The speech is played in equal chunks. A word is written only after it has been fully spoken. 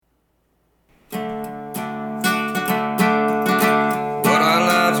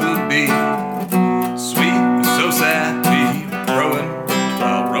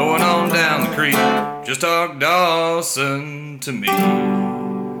Dawson to me.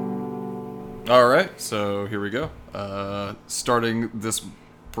 Alright, so here we go. Starting this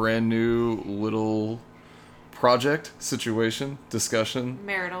brand new little project, situation, discussion.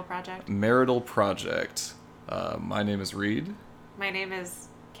 Marital project. My name is Reed. My name is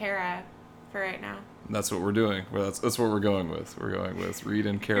Kara for right now. That's what we're doing. Well, that's what we're going with. We're going with Reed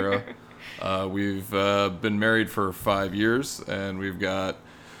and Kara. We've been married for 5 years, and we've got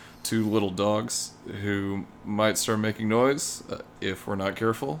 2 little dogs who might start making noise if we're not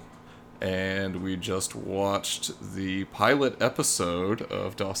careful. And we just watched the pilot episode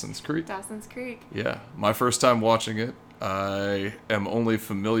of Dawson's Creek. Dawson's Creek. Yeah, my first time watching it. I am only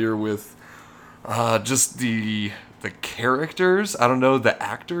familiar with just the characters. I don't know, the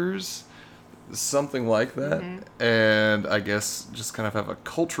actors, something like that. Mm-hmm. And I guess just kind of have a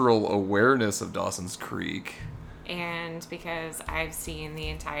cultural awareness of Dawson's Creek. And because I've seen the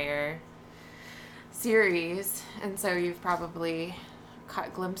entire series, and so you've probably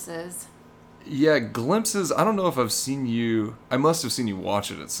caught glimpses. Yeah, glimpses. I don't know if I've seen you. I must have seen you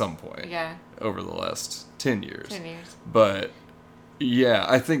watch it at some point. Yeah. Over the last 10 years. 10 years. But yeah,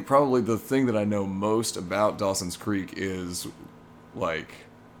 I think probably the thing that I know most about Dawson's Creek is like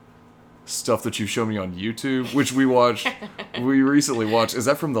stuff that you show me on YouTube, which we recently watched. Is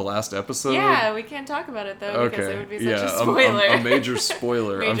that from the last episode? Yeah, we can't talk about it though because it would be such a spoiler. A major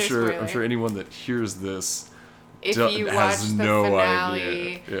spoiler. Major I'm sure anyone that hears this if you watch has the no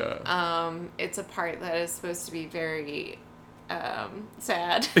finale, idea. Yeah. It's a part that is supposed to be very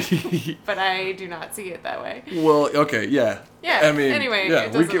sad, but I do not see it that way. Well, okay, yeah. Yeah. I mean, anyway, yeah,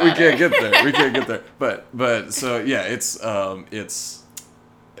 it we doesn't can't get there. We can't get there. But so yeah,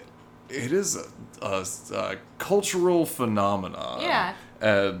 it is a cultural phenomenon. Yeah.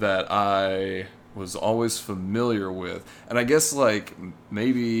 That I was always familiar with, and I guess like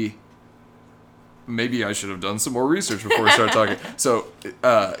maybe I should have done some more research before we start talking. So,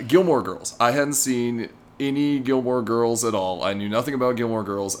 Gilmore Girls. I hadn't seen any Gilmore Girls at all. I knew nothing about Gilmore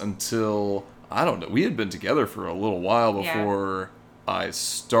Girls until, I don't know, we had been together for a little while before I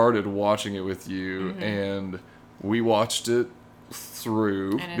started watching it with you, mm-hmm. and we watched it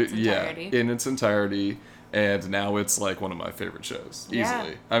through. In its entirety. And now it's like one of my favorite shows, easily.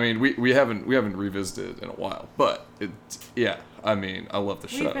 Yeah. I mean, we haven't revisited it in a while, but I mean, I love the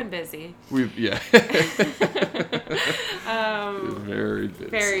show. We've been busy. Very busy.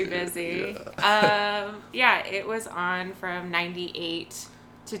 Very busy. Yeah. It was on from 98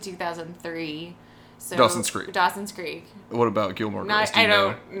 to 2003. So Dawson's Creek. What about Gilmore Girls? I don't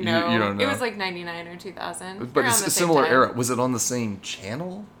know. You don't know. It was like 99 or 2000. But it's a similar era. Was it on the same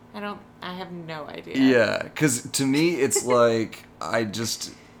channel? I have no idea. Yeah, because to me, it's like,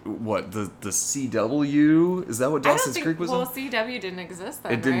 the CW? Is that what Dawson's Creek was on? Well, CW didn't exist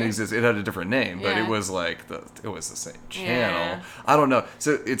then, It didn't right? exist. It had a different name, but Yeah. it was like, it was the same channel. Yeah. I don't know.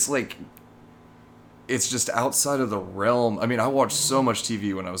 So it's like, it's just outside of the realm. I mean, I watched so much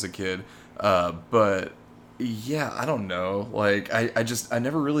TV when I was a kid, but yeah, I don't know. Like, I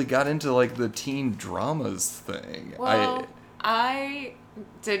never really got into like the teen dramas thing. Well, I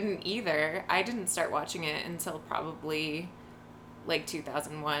didn't either. I didn't start watching it until probably like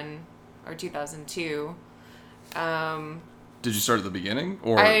 2001 or 2002. Did you start at the beginning,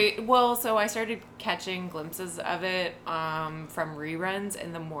 or so I started catching glimpses of it from reruns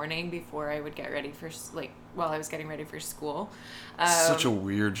in the morning before I would get ready for while I was getting ready for school. Such a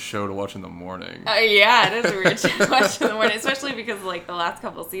weird show to watch in the morning. Yeah, it is a weird show to watch in the morning, especially because like the last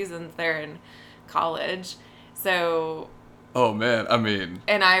couple seasons they're in college, so. Oh man, I mean.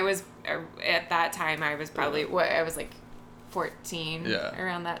 And I was at that time. I was probably I was like 14. Yeah.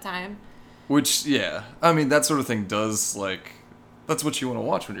 Around that time. Which, yeah, I mean, that sort of thing does, like, that's what you want to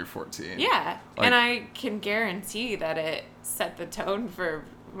watch when you're 14. Yeah, like, and I can guarantee that it set the tone for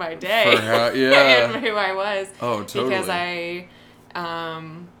my day. Yeah. And who I was. Oh, totally. Because I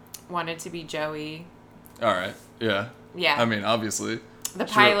wanted to be Joey. All right, yeah. Yeah. I mean, obviously. The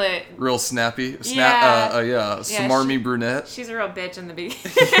pilot. Real snappy. Yeah. Smarmy brunette. She's a real bitch in the beginning.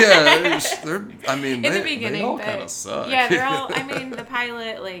 Yeah, they all kind of suck. Yeah, they're all, I mean, the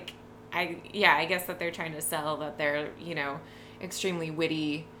pilot, like, I guess that they're trying to sell that they're, extremely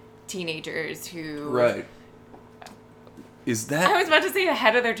witty teenagers who... Right. Is that... I was about to say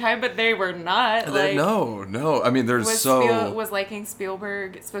ahead of their time, but they were not. No. I mean, was liking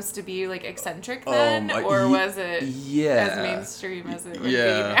Spielberg supposed to be, like, eccentric then? Or was it as mainstream as it would be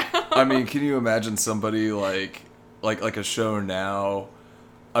now? I mean, can you imagine somebody like a show now?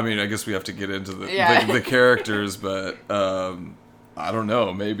 I mean, I guess we have to get into the characters, but... I don't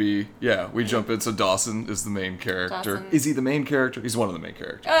know. Maybe, we jump in. So Dawson is the main character. Dawson. Is he the main character? He's one of the main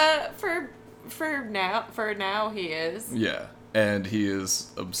characters. For For now he is. Yeah. And he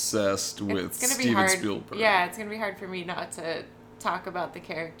is obsessed with It's gonna be Steven hard. Spielberg. Yeah, it's gonna be hard for me not to talk about the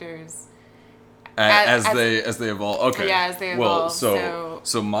characters As they evolve. Okay. Yeah, as they Well, evolve.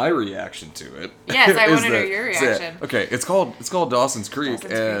 so my reaction to it. Yes, I is want to know that- your so, yeah, reaction. okay, it's called Dawson's Creek,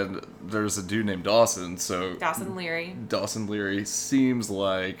 Dawson's and there's a dude named Dawson. So Dawson Leary. Dawson Leary seems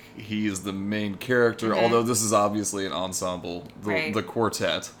like he's the main character, although this is obviously an ensemble, Right. the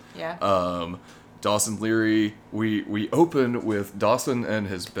quartet. Yeah. Dawson Leary, we open with Dawson and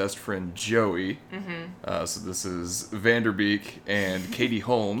his best friend Joey. Mm-hmm. So this is Vanderbeek and Katie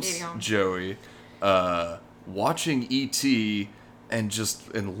Holmes, Katie Holmes. Joey, watching E.T.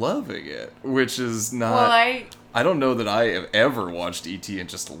 and loving it, which is not. Well, I don't know that I have ever watched E.T. and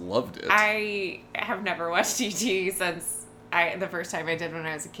just loved it. I have never watched E.T. since the first time I did when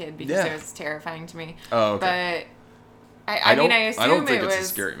I was a kid because Yeah. it was terrifying to me. Oh, okay. But I mean, I assume don't think it it's was a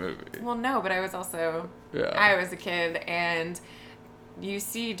scary movie. Well, no, but I was also Yeah. I was a kid, and you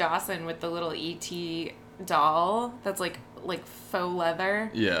see Dawson with the little E.T. doll that's like faux leather.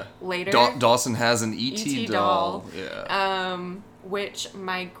 Yeah. Later. Dawson has an E.T. E.T. doll. doll. Yeah. Which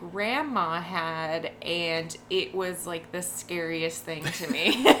my grandma had, and it was like the scariest thing to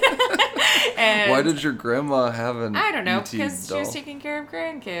me. And Why did your grandma have an I don't know, E.T. because she was doll? taking care of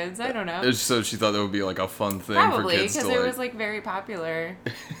grandkids. I don't know. So she thought that would be like a fun thing Probably for kids because to it like. was like very popular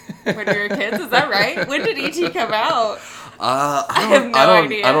when we were kids. Is that right? When did E.T. come out? I have no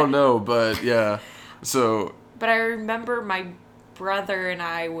idea. I don't know, but yeah. So But I remember my brother and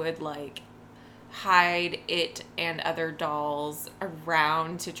I would like hide it and other dolls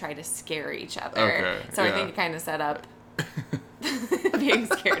around to try to scare each other. Okay, So I yeah. think it kind of set up being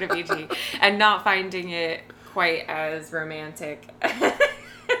scared of E.T. and not finding it quite as romantic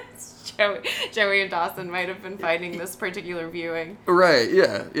as Joey and Dawson might have been finding this particular viewing. right,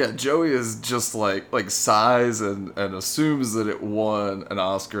 yeah. Joey is just like sighs and assumes that it won an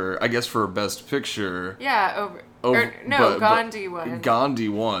Oscar, I guess for Best Picture. Yeah, But Gandhi won. Gandhi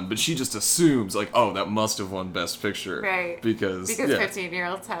won, but she just assumes like, oh, that must have won Best Picture, Right. Because yeah.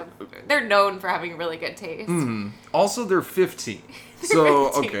 15-year-olds they're known for having really good taste. Also, they're 15. So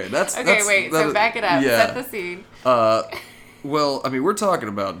 15. okay, that's wait. So back it up. Yeah. Set the scene. Well, I mean, we're talking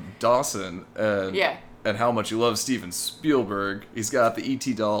about Dawson and Yeah. and how much he loves Steven Spielberg. He's got the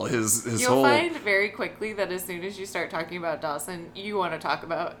E.T. doll. His You'll whole find very quickly that as soon as you start talking about Dawson, you want to talk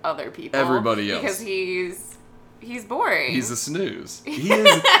about other people. Everybody else. Because he's boring. he's a snooze. He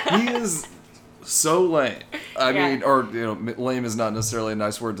is so lame. I Yeah. mean, or lame is not necessarily a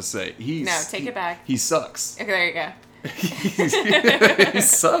nice word to say. No, take it back. He sucks. Okay, there you go. He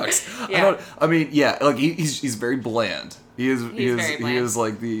sucks. Yeah. Like he's very bland. He is very bland. he is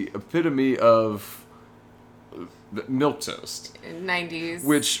like the epitome of milquetoast. 90s.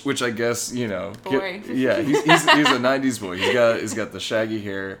 Which I guess Boy. yeah, he's a '90s boy. He's got the shaggy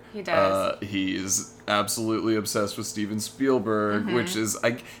hair. He does. He's absolutely obsessed with Steven Spielberg, Mm-hmm. which is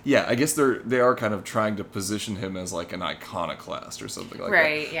I guess they are kind of trying to position him as like an iconoclast or something like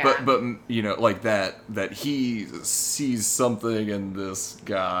Right, that. yeah. But like that he sees something in this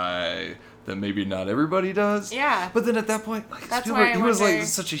guy that maybe not everybody does. Yeah. But then at that point, like That's Spielberg, why I he was like wonder-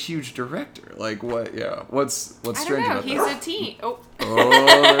 such a huge director. Like what? Yeah. What's I don't strange know. about He's that? a teen. Oh. Oh,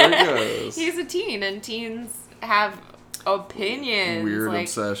 there he goes. He's a teen, and teens have opinions. Weird like,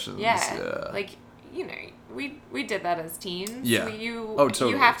 obsessions. Yeah. Yeah. Like, we did that as teens. Yeah. You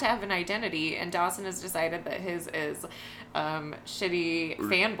Totally. You have to have an identity, and Dawson has decided that his is shitty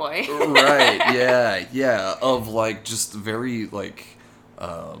fanboy. Right. Yeah. Yeah. Of like just very like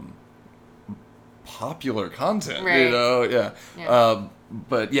popular content. Right. Yeah. Yeah.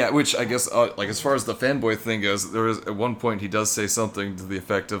 But yeah, which I guess like as far as the fanboy thing goes, there is at one point he does say something to the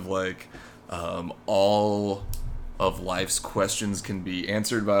effect of like all of life's questions can be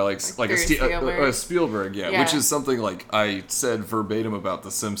answered by like a through Spielberg, yeah, Yeah. which is something like I said verbatim about The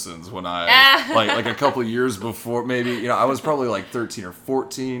Simpsons when I like a couple years before, maybe I was probably like 13 or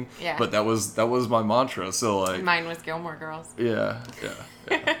 14, Yeah. but that was my mantra. So like Mine was Gilmore Girls. yeah.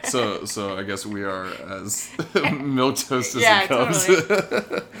 So I guess we are as milquetoast as Yeah, it comes.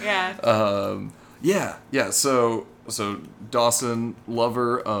 totally. Yeah. Yeah. So Dawson,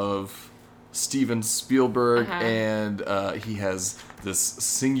 lover of Steven Spielberg, Uh-huh. and he has this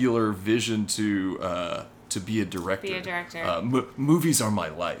singular vision to be a director. Be a director. Movies are my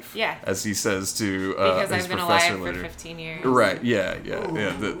life. Yeah. As he says to Because his I've been professor alive later. for 15 years. Right, yeah.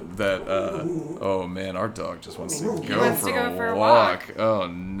 Oh man, our dog just wants to go, wants for, to go a for a walk. walk. Oh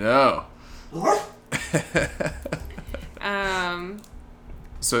no. Um,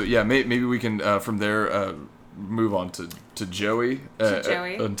 So yeah, maybe we can from there move on to Joey,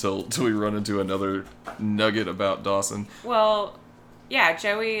 Joey. until we run into another nugget about Dawson. Well, yeah,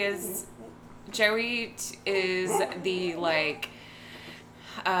 Joey is the like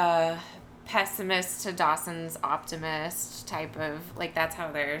pessimist to Dawson's optimist type of, like, that's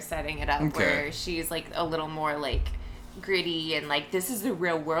how they're setting it up. Okay. Where she's like a little more like gritty and like, this is the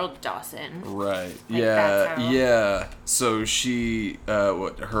real world, Dawson. Right. Like, Yeah. that's how- Yeah. So she,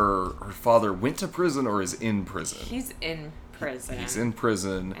 her father went to prison or is in prison. He's in prison. He's in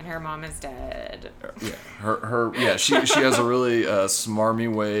prison. And her mom is dead. Yeah. She has a really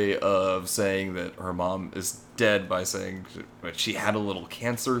smarmy way of saying that her mom is dead by saying she had a little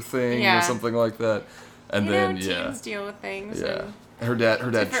cancer thing Yeah. or something like that. And You then know, teens deal with things. yeah. in Her dad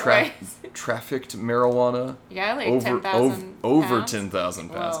different ways. trafficked marijuana. Yeah, like over 10,000 over pounds. 10,000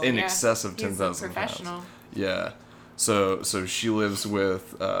 pounds, Whoa, in yeah. excess of He's a 10,000 pounds. professional. Yeah, so she lives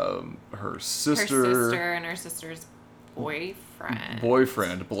with her sister, and her sister's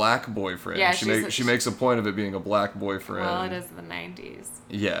boyfriend, black boyfriend. Yeah, she makes a point of it being a black boyfriend. Well, it is the 90s,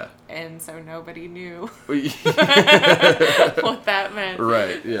 Yeah. and so nobody knew Right. what that meant.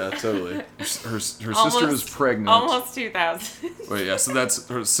 Yeah. Totally. Her sister Almost- is pregnant. Almost 2000. Wait. Yeah. So that's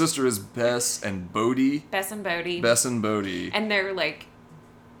her sister is Bess and Bodie. Bess and Bodie. Bess and Bodie. And their like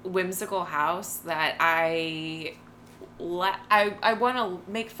whimsical house that I want to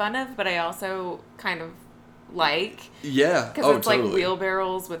make fun of, but I also kind of like. Yeah. Because it's totally. like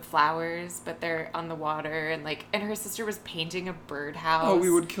wheelbarrows with flowers, but they're on the water, and like, and her sister was painting a birdhouse. Oh, we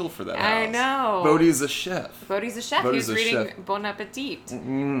would kill for that house. I know. Bodie's a chef. Bodie's a chef. Bodie's He was a reading chef. Bon Appetit.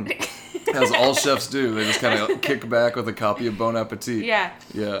 As all chefs do. They just kind of kick back with a copy of Bon Appetit. Yeah.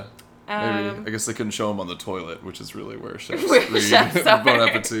 Yeah. Maybe. I guess they couldn't show them on the toilet, which is really where chefs Where read chefs are. Bon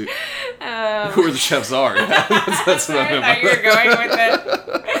Appetit. Where the chefs are. that's what I I thought you were meant. going with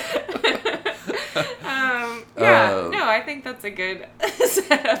it. No, I think that's a good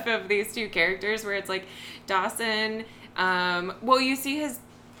setup of these two characters where it's like Dawson, well, you see his,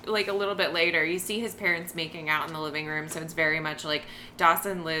 like a little bit later, you see his parents making out in the living room, so it's very much like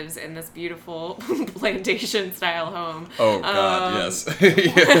Dawson lives in this beautiful plantation style home. Oh, God, yes.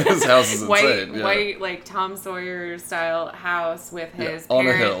 Yeah, his house is insane. Yeah. White, like Tom Sawyer style house with his on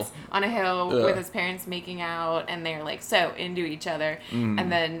a parents. hill. On a hill Yeah. with his parents making out, and they're like so into each other.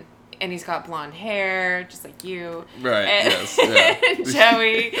 And he's got blonde hair, just like you. Right, And yes, yeah.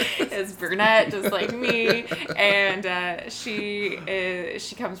 Joey is brunette, just like me. And she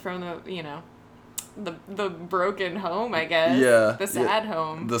comes from the broken home, I guess. Yeah. The sad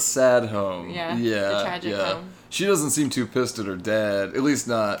home. The sad home. Yeah, Yeah. the tragic home. She doesn't seem too pissed at her dad. At least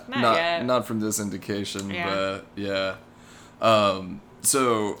not yet. from this indication. Yeah. But yeah.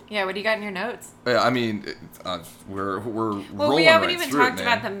 So Yeah, what do you got in your notes? yeah, I mean, we're Well, rolling we haven't right even through talked it,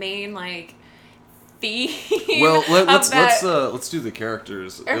 about man. the main like theme. Well, of that. let's do the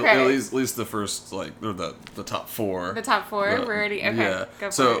characters. Okay. At least the first, like, or the top four. The top four. We're already okay. Yeah. Go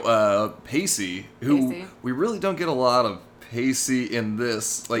for So it. Pacey, who Pacey. we really don't get a lot of Pacey in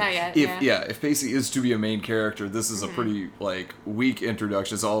this. Like, Not yet, if Pacey is to be a main character, this is a pretty like weak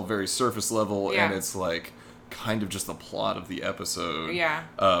introduction. It's all very surface level, Yeah. and it's like kind of just the plot of the episode. Yeah.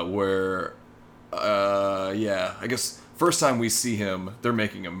 Where, I guess first time we see him, they're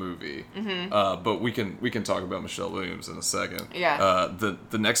making a movie. But we can talk about Michelle Williams in a second. Yeah.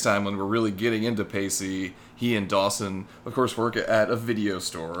 The next time when we're really getting into Pacey, he and Dawson, of course, work at a video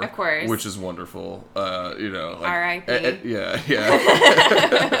store. Of course. Which is wonderful. Like, R.I.P.. Yeah.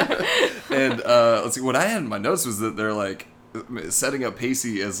 And let's see. What I had in my notes was that they're like setting up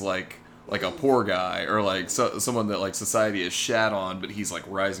Pacey as like a poor guy or like someone that like society has shat on, but he's like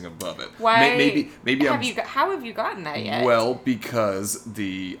rising above it. Why? Maybe How have you gotten that yet? well, because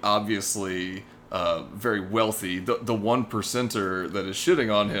the obviously very wealthy, the one percenter that is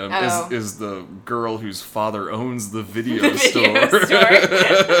shitting on him Oh. is the girl whose father owns the video The video store.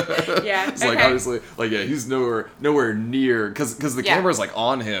 store. Yeah. It's like okay. obviously, like yeah, he's nowhere near because the Yeah. camera's like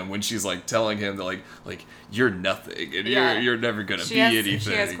on him when she's like telling him that like you're nothing and Yeah. you're never gonna She be has- anything.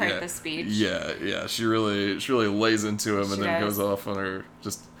 she has quite yeah. the speech. Yeah. She really lays into him She and then does. goes off on her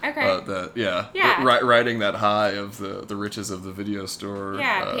just Okay. yeah. Riding that high of the riches of the video store.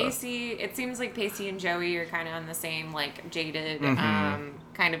 Yeah, Pacey. It seems like Pacey and Joey are kind of on the same, like jaded,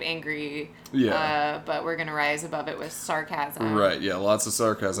 kind of angry. Yeah. But we're gonna rise above it with sarcasm. Right, yeah, lots of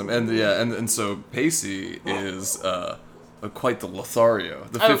sarcasm. And so Pacey is quite the Lothario,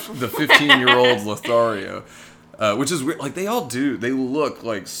 the 15-year-old Lothario. Which is weird. Like, they all do. They look,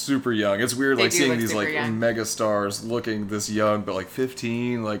 like, super young. It's weird, They like, do seeing look these, super like, young. mega stars looking this young, but, like,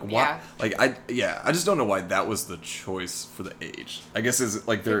 15. Like, why? Yeah. Like, I just don't know why that was the choice for the age. I guess is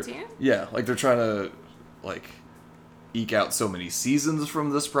like they're... 15? Yeah, like, they're trying to... like eke out so many seasons from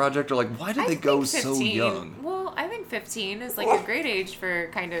this project, or like why did they go so young? Well, I think 15 is like a great age for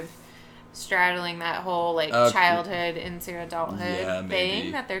kind of straddling that whole like childhood into adulthood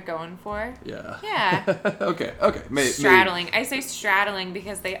thing that they're going for. Yeah. Okay. Straddling. I say straddling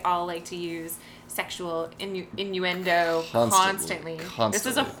because they all like to use sexual innuendo constantly. This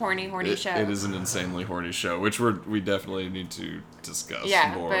is a horny show. It is an insanely horny show, which we definitely need to discuss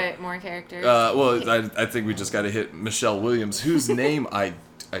more. But more characters. I think we just got to hit Michelle Williams, whose name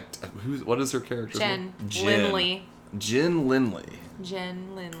what is her character? Jen Lindley. Jen Lindley.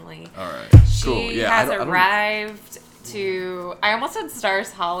 Jen Lindley. All right. Cool. She Yeah. has arrived to. I almost said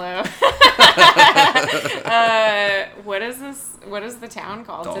Stars Hollow. What is this? What is the town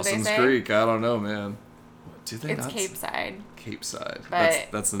called? Dawson's Creek. I don't know, man. Do they? It's Capeside. Capeside. But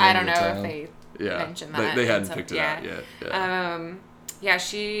that's the name I don't of the know town. if they mentioned that. They hadn't picked it out yet. Yeah,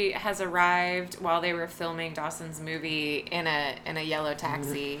 she has arrived while they were filming Dawson's movie in a yellow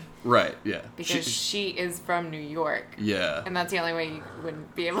taxi. Right, yeah. Because she is from New York. Yeah. And that's the only way you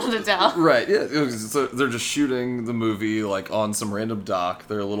wouldn't be able to tell. Right, yeah. So they're just shooting the movie like on some random dock.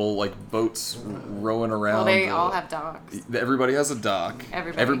 There are little like boats rowing around. Well, they all have docks. Everybody has a dock.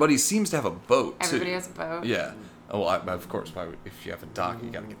 Everybody seems to have a boat, too. Everybody has a boat. Yeah. Well, of course, if you have a dock, you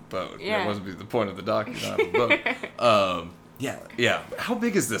gotta get a boat. Yeah. That wasn't the point of the dock. You don't have a boat. Yeah. How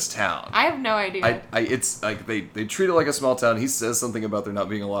big is this town? I have no idea. It's like they treat it like a small town. He says something about there not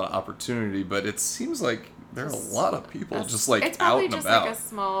being a lot of opportunity, but it seems like there are a lot of people just like out and about. It's probably just like a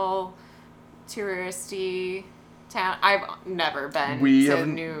small touristy town. I've never been to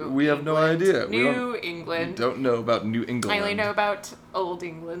New We have no idea. New England. We don't know about New England. I only know about Old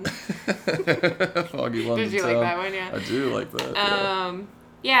England. Foggy London. Did you like that one? Yeah. I do like that.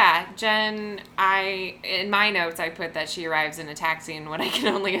 Yeah, Jen, in my notes, I put that she arrives in a taxi in what I can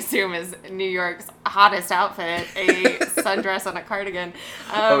only assume is New York's hottest outfit, a sundress and a cardigan.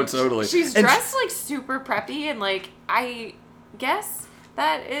 Oh, totally. She's dressed, like, super preppy, and, like, I guess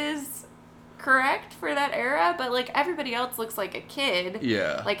that is correct for that era, but, like, everybody else looks like a kid.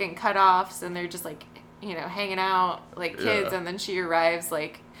 Yeah. Like, in cutoffs, and they're just, like, hanging out like kids, and then she arrives,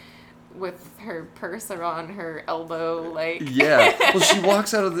 like, with her purse around her elbow, like. Yeah. Well, she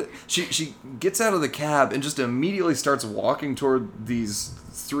walks out of the she gets out of the cab and just immediately starts walking toward these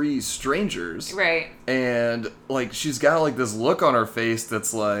three strangers. Right. And like she's got like this look on her face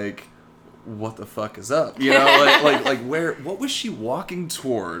that's like, what the fuck is up? You know, like what was she walking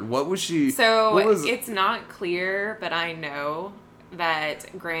toward? What was she? So it's not clear, but I know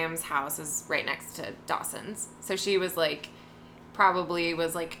that Graham's house is right next to Dawson's. So she was like. Probably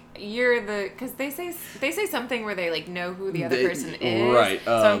was like, because they say something where they like know who the other person is, right?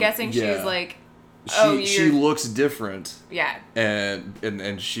 So I'm guessing she's like, she looks different, yeah,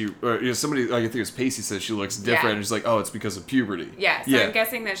 and she somebody like I think it was Pacey says she looks different, and she's like, oh, it's because of puberty, yeah. So I'm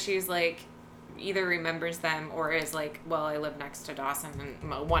guessing that she's like either remembers them or is like, well, I live next to Dawson,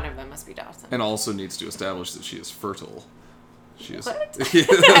 and one of them must be Dawson, and also needs to establish that she is fertile. She is. What?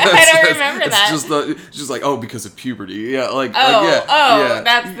 I don't remember that. It's just like, oh, because of puberty. Yeah, like,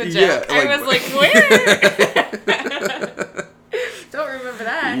 that's the joke. Yeah, I was like, where? Don't remember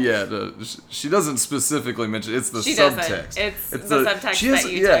that. Yeah, no, she doesn't specifically mention. It's the subtext. It's the subtext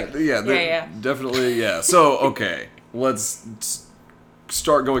that you took. Yeah. Definitely, yeah. So, okay, let's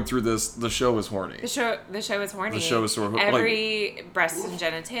start going through this. The show is horny. The show is horny. The show is sort of every breasts and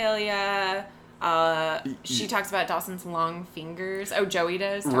genitalia. She talks about Dawson's long fingers. Oh, Joey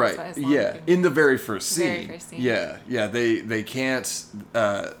does. Right. Yeah. In the very first scene. Yeah. They can't.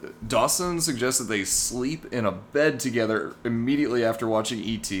 Dawson suggests that they sleep in a bed together immediately after watching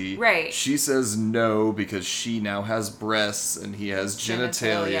E.T. Right. She says no because she now has breasts and he has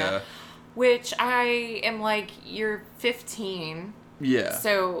genitalia. Which I am like, you're 15. Yeah.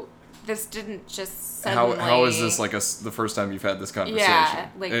 So this didn't just suddenly... How is this like the first time you've had this conversation? Yeah,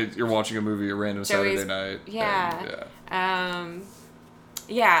 like... You're watching a movie a random Saturday night. Yeah.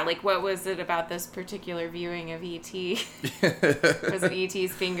 Yeah, like what was it about this particular viewing of E.T.? Was it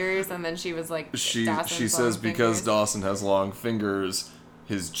E.T.'s fingers? And then she was like, She says because Dawson has long fingers...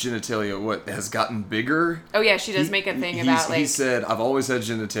 His genitalia, has gotten bigger? Oh, yeah, she does make a thing about, like... He said, I've always had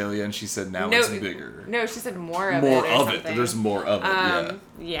genitalia, and she said, now it's bigger. No, she said more of it. There's more of it,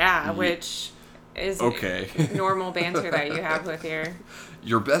 yeah, which is normal banter that you have with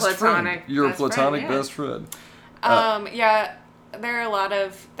your best friend. Your platonic best friend. Yeah, there are a lot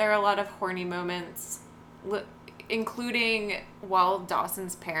of horny moments, including while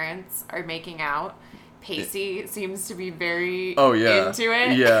Dawson's parents are making out. Pacey seems to be very into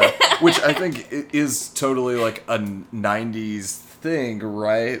it. Yeah, which I think is totally like a 90s thing,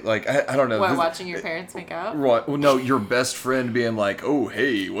 right? Like, I don't know. What, watching your parents make out? Right. Well, no, your best friend being like, "Oh,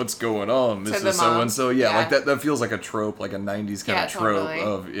 hey, what's going on, To Mrs. the So mom. and So." Yeah, Yeah. like that feels like a trope, like a '90s kind Yeah, of trope totally.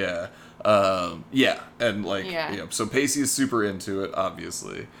 of and like Yeah. So Pacey is super into it,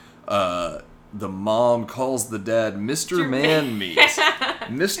 obviously. The mom calls the dad Mr. Man Meat.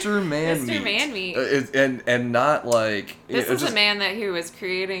 Mr. Man Mr. Meat. Man Meat. And not like This is just a man who was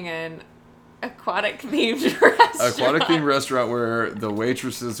creating an aquatic themed restaurant. aquatic themed restaurant where the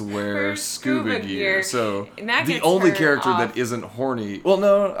waitresses wear scuba gear. So And that the gets only her character off. that isn't horny. Well,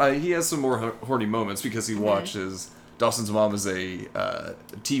 no, he has some more horny moments because Mm-hmm. he watches. Dawson's mom is a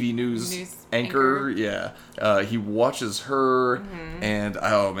TV news anchor. Yeah, he watches her, and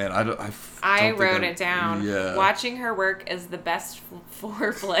oh man, I Mm-hmm. I don't think wrote it down. Yeah, Watching her work is the best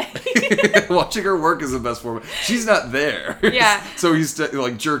foreplay. watching her work is the best form. She's not there. Yeah. So he's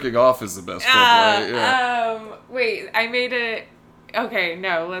like jerking off is the best foreplay. Yeah. Wait, I made it. Okay,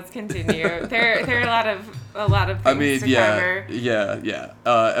 no, let's continue. There are a lot of things I mean, to cover. yeah.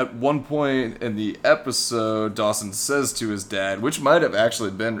 At one point in the episode, Dawson says to his dad, which might have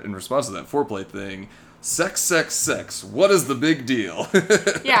actually been in response to that foreplay thing, sex. What is the big deal?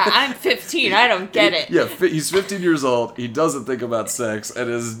 Yeah, I'm 15. I don't get it. Yeah, he's 15 years old. He doesn't think about sex, and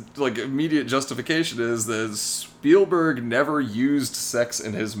his like immediate justification is that Spielberg never used sex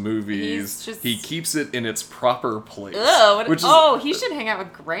in his movies. He keeps it in its proper place. Ugh, which is, he should hang out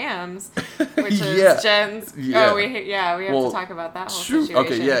with Grams, which is Yeah. Jen's. Yeah. Oh, we have Well, to talk about that whole Shoot.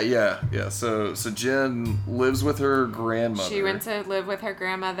 situation. Okay, yeah. So Jen lives with her grandmother. She went to live with her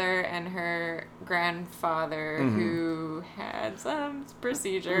grandmother and her grandfather, Mm-hmm. who had some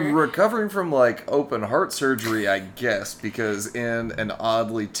procedure. recovering from like open heart surgery, I guess, because in an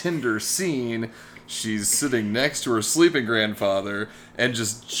oddly tender scene, she's sitting next to her sleeping grandfather and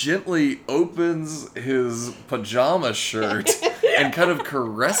just gently opens his pajama shirt and kind of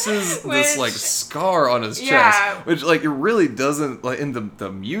caresses this like scar on his Yeah. chest, which like it really doesn't like in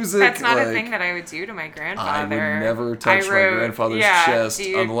the music. That's not like, a thing that I would do to my grandfather. I would never touch my grandfather's chest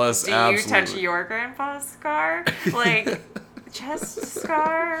unless do you absolutely. touch your grandpa's scar? Like, chest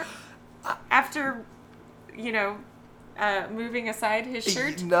scar? After, moving aside his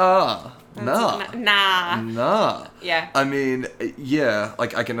shirt? Nah. Nah. Yeah. I mean, yeah,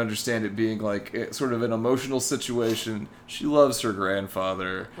 like I can understand it being like sort of an emotional situation. She loves her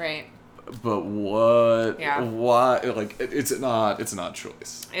grandfather, Right. but what? Yeah. Why? Like it's an odd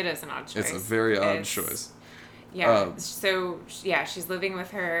choice. It is an odd choice. It's a very odd It's- choice. Yeah. She's living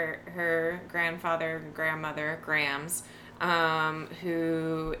with her grandfather and grandmother, Grams,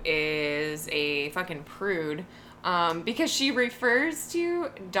 who is a fucking prude. Because she refers to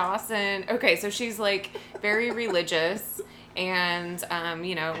Dawson. Okay, so she's like very religious and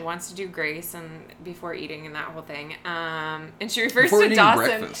wants to do grace and before eating and that whole thing. And she refers Before to eating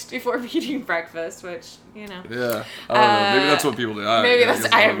Dawson breakfast. before eating breakfast, which Yeah, I don't know. Maybe that's what people do.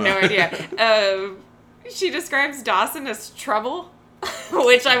 I have no idea. She describes Dawson as trouble,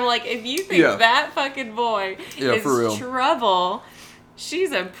 which I'm like, if you think Yeah. that fucking boy is for real. trouble,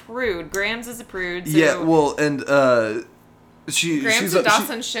 she's a prude. Grams is a prude. So Yeah, well, and she's Grams and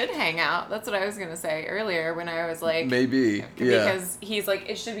Dawson should hang out. That's what I was gonna say earlier when I was like, maybe, yeah. because he's like,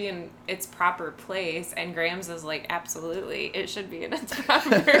 it should be in its proper place, and Grams is like, absolutely, it should be in its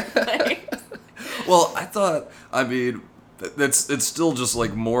proper place. Well, I mean, it's still just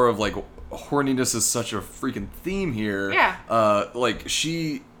like more of like horniness is such a freaking theme here. Yeah.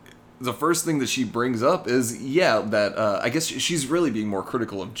 The first thing that she brings up is, that I guess she's really being more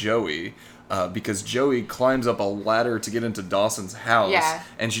critical of Joey. Because Joey climbs up a ladder to get into Dawson's house, Yeah.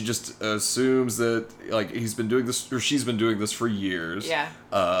 and she just assumes that like he's been doing this or she's been doing this for years. Yeah.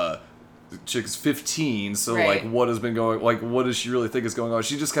 The chick's 15, so Right. like what does she really think is going on?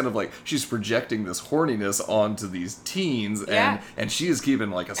 She just kind of like she's projecting this horniness onto these teens, Yeah. and she is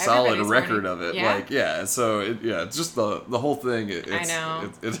keeping like a solid Everybody's record horny. of it. Yeah. So it's just the whole thing. I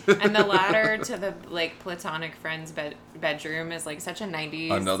know. It's And the ladder to the like platonic friend's bedroom is like such a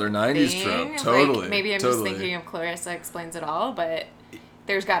 90s Another 90s thing. trope. Like, Totally. maybe I'm totally. just thinking of Clarissa Explains It All, but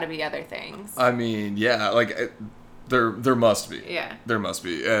there's got to be other things. I mean, yeah, like there must be. Yeah. There must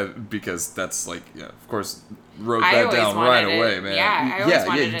be, because that's like, of course, wrote I that always down wanted right it. away, man. Yeah, I always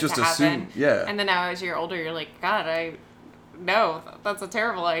wanted you it just to assume, happen. yeah. And then now as you're older, you're like, God, no, that's a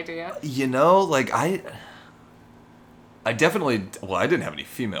terrible idea. Like I definitely, I didn't have any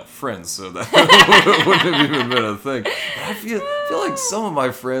female friends, so that wouldn't have even been a thing. But I feel like some of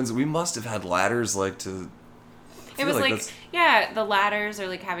my friends, we must have had ladders like to It was like, the ladders are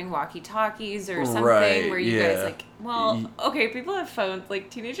like having walkie-talkies or something where you guys like, okay, people have phones, like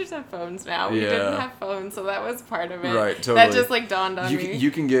teenagers have phones now. We didn't have phones, so that was part of it. Right, totally. That just like dawned on me.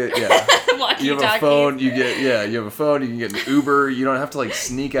 You can get, walkie-talkies. You have a phone, you have a phone, you can get an Uber, you don't have to like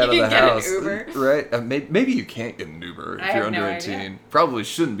sneak out of the house. You can get an Uber. Right? Maybe you can't get an Uber if you're under 18. Idea. Probably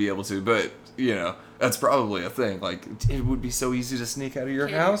shouldn't be able to, but, that's probably a thing. Like, it would be so easy to sneak out of your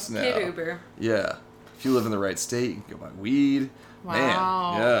house now. Kid Uber. Yeah. If you live in the right state, you can go buy weed. Wow.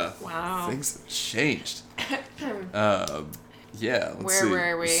 Man, yeah. Wow. Things have changed. Let's see.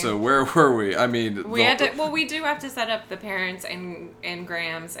 Were we? So where were we? I mean, we do have to set up the parents and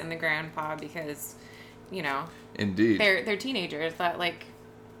Grams and the grandpa because, Indeed. They're teenagers. That like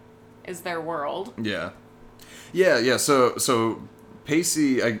is their world. Yeah. So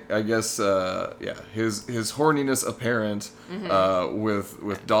Pacey, I guess, his horniness apparent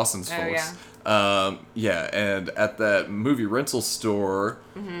with Dawson's folks. And at that movie rental store,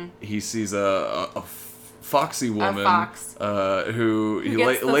 he sees a foxy woman, who he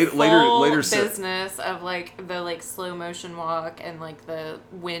later said business of like the like slow motion walk and like the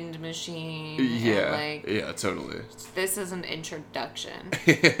wind machine. Yeah, totally. This is an introduction.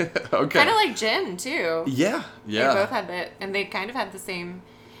 Okay. Kind of like Jen too. Yeah. They both had that, and they kind of had the same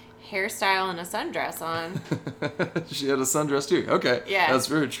hairstyle and a sundress on. She had a sundress too. Okay. Yeah. That's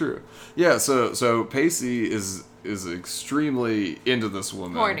very true. Yeah, so Pacey is extremely into this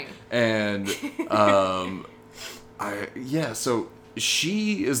woman. Horny. And so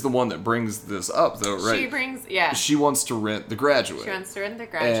she is the one that brings this up though, right? She wants to rent The Graduate.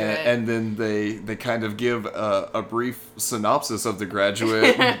 And then they kind of give a brief synopsis of The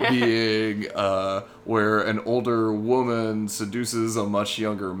Graduate being where an older woman seduces a much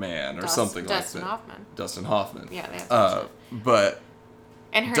younger man or something like that. Dustin Hoffman. Yeah, they have but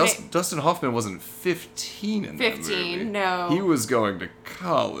and her Dustin Hoffman wasn't 15 in that movie. 15, no. He was going to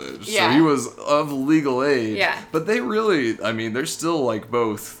college, yeah. so he was of legal age. Yeah. But they really, they're still like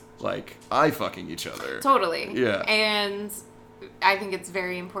both like eye fucking each other. Totally. Yeah. And I think it's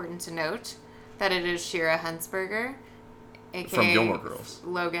very important to note that it is Shira Huntsberger, aka from Gilmore Girls.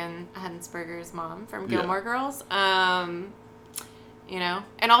 Logan Huntsberger's mom from Gilmore Girls. And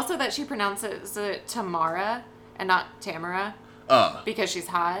also that she pronounces it Tamara and not Tamara. Because she's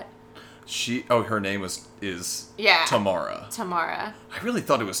hot. Her name is Tamara. Tamara. I really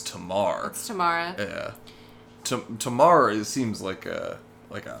thought it was Tamar. It's Tamara. Yeah. Tamara, it seems like a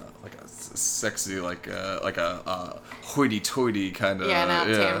sexy, like a hoity-toity kind of. Yeah, not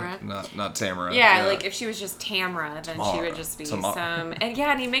Tamara. Not Tamara. Yeah, like if she was just Tamara, then Tamara. She would just be some.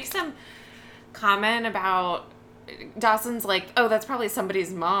 And he makes some comment about. Dawson's like, oh, that's probably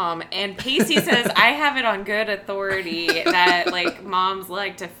somebody's mom. And Pacey says, I have it on good authority that, like, moms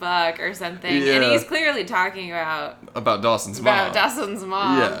like to fuck or something. Yeah. And he's clearly talking about Dawson's mom. Dawson's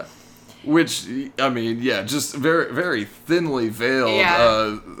mom. Yeah. Which, just very, very thinly veiled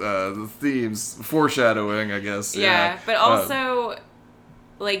the themes, foreshadowing, I guess. Yeah, but also,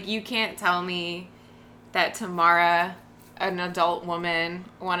 like, you can't tell me that Tamara, an adult woman,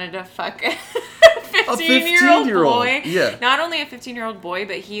 wanted to fuck a 15-year-old boy. Yeah. Not only a 15-year-old boy,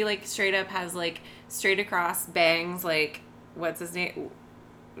 but he, like, straight up has, like, straight across bangs, like, what's his name?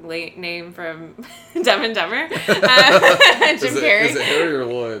 Name from Dumb and Dumber. Jim Carrey. Is it Harry or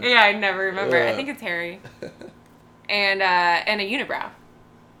Lloyd? Yeah, I never remember. I think it's Harry. And a unibrow.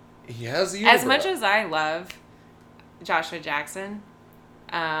 He has a unibrow. As much as I love Joshua Jackson,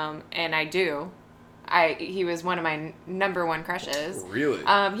 and I do, he was one of my number one crushes. Really?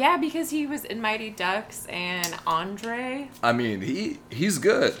 Yeah, because he was in Mighty Ducks and Andre. I mean, he's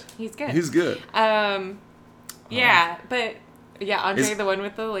good. He's good. He's good. Yeah, but yeah, Andre, the one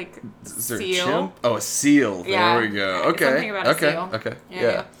with the like seal. Chimp? Oh, a seal. There we go. Okay. Something about a seal. Okay.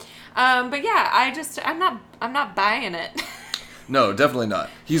 Yeah. But yeah, I'm not buying it. No, definitely not.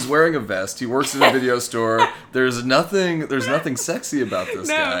 He's wearing a vest. He works in a video store. There's nothing sexy about this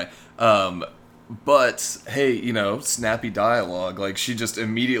guy. But hey, snappy dialogue. Like she just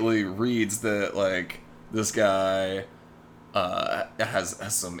immediately reads that like this guy has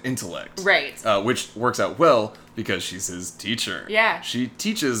some intellect, right? Which works out well because she's his teacher. Yeah, she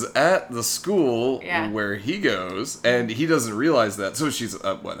teaches at the school where he goes, and he doesn't realize that. So she's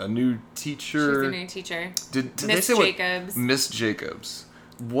a new teacher. She's a new teacher. Did Miss they say Jacobs? Miss Jacobs.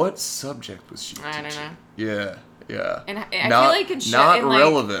 What subject was she teaching? I don't know. Yeah. Yeah. And I feel like not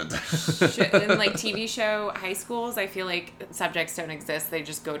relevant. In like TV show high schools, I feel like subjects don't exist. They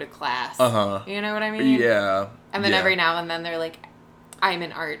just go to class. You know what I mean? Yeah. And then every now and then they're like, I'm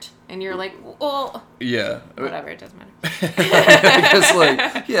in art. And you're like, well. Yeah. Whatever, it doesn't matter. I guess like,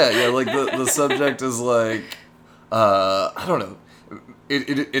 like the subject is like, I don't know.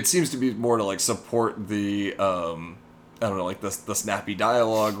 It seems to be more to like support the I don't know, like the snappy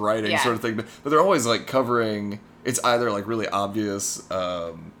dialogue writing sort of thing, but they're always like covering. It's either like really obvious,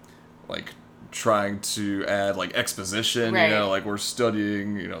 like trying to add like exposition, right. you know, like we're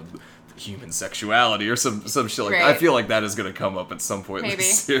studying, you know, human sexuality or some shit like right. that. I feel like that is going to come up at some point Maybe. in the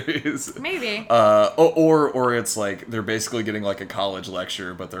series. Maybe. Or it's like they're basically getting like a college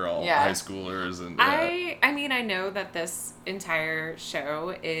lecture, but they're all high schoolers. And I mean, I know that this entire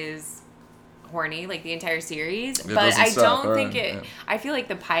show is horny, like the entire series, but I don't think it. Yeah. I feel like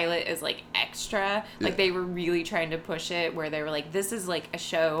the pilot is like extra. Like they were really trying to push it, where they were like, "This is like a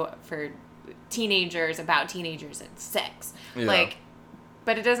show for teenagers about teenagers and sex." Yeah. Like,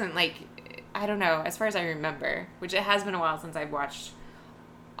 but it doesn't like. I don't know. As far as I remember, which it has been a while since I've watched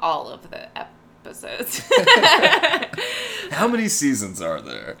all of the episodes. How many seasons are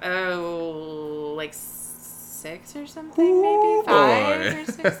there? Oh, like 6 or something, maybe 5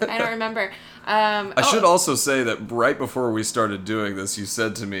 or 6. I don't remember. I should also say that right before we started doing this, you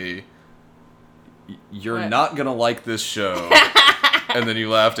said to me, "You're not gonna like this show." And then you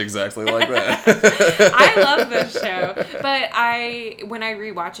laughed exactly like that. I love this show, but when I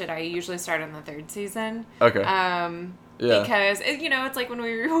rewatch it, I usually start on the 3rd season. Okay. Because it's like when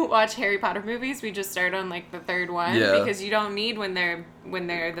we watch Harry Potter movies, we just start on like the 3rd one because you don't need when they're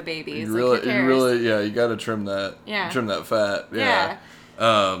the babies. You really, you got to trim that. Yeah. Trim that fat. Yeah.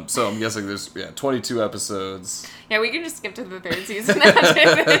 So I'm guessing there's 22 episodes. Yeah, we can just skip to the 3rd season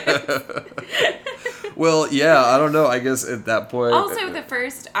after this. Well, yeah, I don't know. I guess at that point. Also, the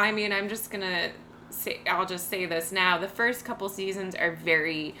first. I mean, I'm just gonna say. I'll just say this now. The first couple seasons are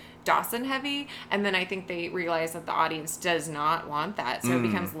very Dawson heavy, and then I think they realize that the audience does not want that, so it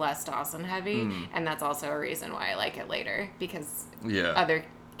becomes less Dawson heavy, and that's also a reason why I like it later, because other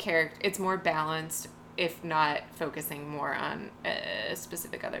it's more balanced, if not focusing more on a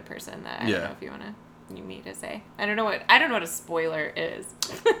specific other person that I don't know if you me to say. I don't know what a spoiler is.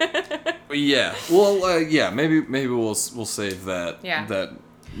 Yeah. Well, maybe we'll save that that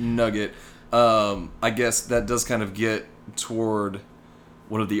nugget. I guess that does kind of get toward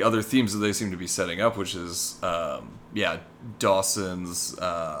one of the other themes that they seem to be setting up, which is Dawson's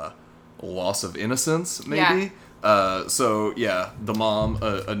loss of innocence, maybe. The mom,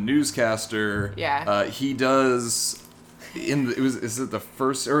 a newscaster. Yeah. He does. Is it the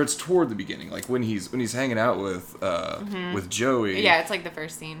first, or it's toward the beginning, like when he's hanging out with Joey. Yeah, it's like the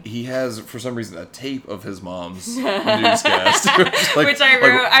first scene. He has, for some reason, a tape of his mom's newscast, which I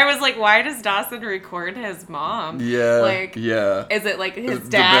wrote. I was like, why does Dawson record his mom? Yeah, is it like his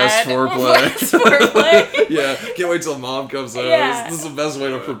dad? The best foreplay. Yeah, can't wait till mom comes home. Yeah. This is the best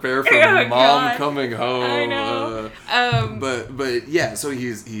way to prepare for mom coming home. I know. But yeah, so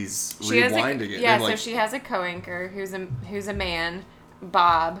he's rewinding it. Yeah, so she has a co-anchor who's a man,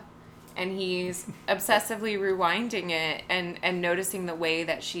 Bob, and he's obsessively rewinding it and noticing the way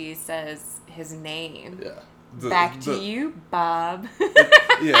that she says his name. Yeah. Back to you, Bob.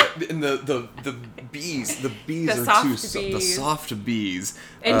 Yeah, and the bees are too soft. The soft bees.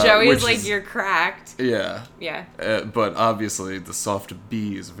 And Joey's like, you're cracked. Yeah. Yeah. But obviously the soft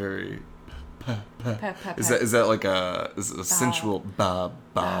bee is very... Is that like a sensual Bob?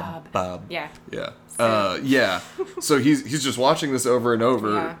 Yeah. Yeah. So he's just watching this over and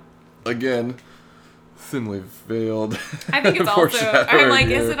over. Yeah. Again, thinly veiled. I think it's also. I'm like,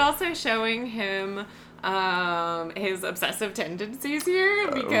 is it also showing him his obsessive tendencies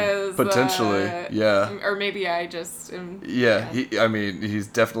here? Because potentially, yeah. Or maybe I just. He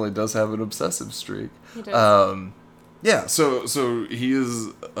definitely does have an obsessive streak. He does. Yeah, so he is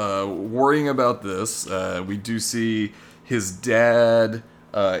worrying about this. We do see his dad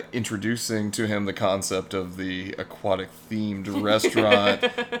introducing to him the concept of the aquatic-themed restaurant.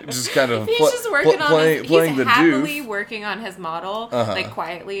 Just kind of he's just working playing the happily working on his model, like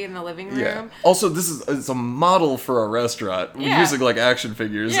quietly in the living room. Yeah. Also, it's a model for a restaurant. We're using like action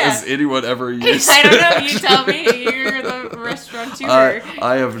figures. Yeah. Has anyone ever used? I don't know. You tell me. You're the restaurateur.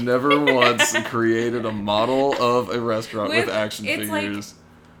 I have never once created a model of a restaurant with action figures.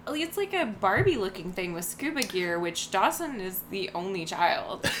 It's like a Barbie-looking thing with scuba gear, which Dawson is the only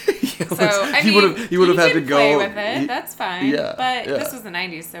child. He would have had to go play with it. That's fine. Yeah, but this was the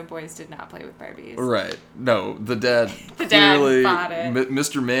 90s, so boys did not play with Barbies. Right. No, the dad clearly bought it.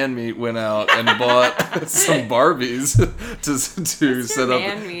 Mr. Man-Meat went out and bought some Barbies to set up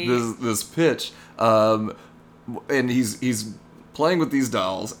this pitch. And he's playing with these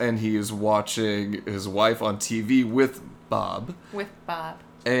dolls, and he is watching his wife on TV with Bob. With Bob.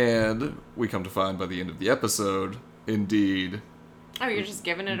 And we come to find by the end of the episode, indeed, Oh, you're just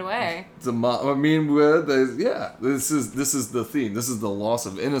giving it away. This is the theme. This is the loss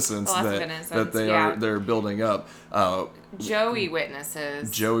of innocence that they're building up. Joey witnesses.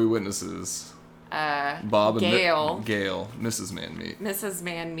 Bob and Gail, Mrs. Manmeat. Mrs.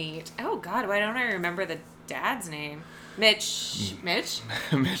 Manmeat. Oh God, why don't I remember the dad's name? Mitch. Mitch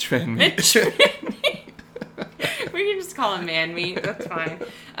Manmeat. Mitch Manmeat. We can just call him Manmeat. That's fine.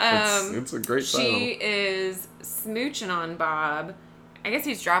 It's a great title. She is smooching on Bob. I guess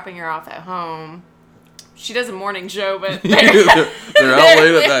he's dropping her off at home. She does a morning show, but they're out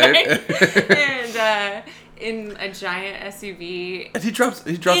late at night. And in a giant SUV. And he drops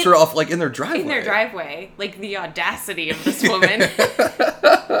her off like in their driveway. Like the audacity of this woman.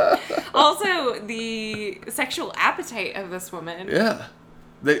 Also, the sexual appetite of this woman. Yeah.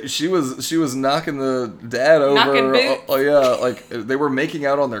 She was knocking the dad over. Knocking boots. Oh yeah, like they were making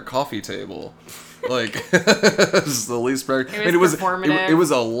out on their coffee table. Like it's the least practical. It was performative. It was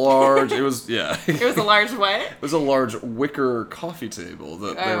a large. It was It was a large what? It was a large wicker coffee table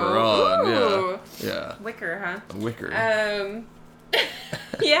that they were on. Ooh. Yeah. Wicker, huh? A wicker.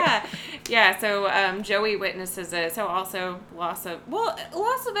 Yeah. So Joey witnesses it. So also loss of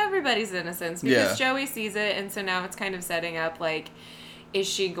everybody's innocence because Joey sees it, and so now it's kind of setting up like, is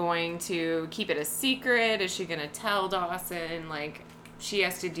she going to keep it a secret? Is she going to tell Dawson? Like, she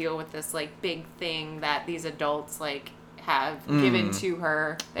has to deal with this like big thing that these adults like have given to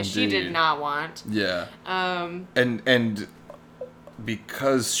her that she did not want. Yeah. And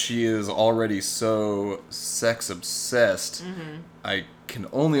because she is already so sex obsessed, I can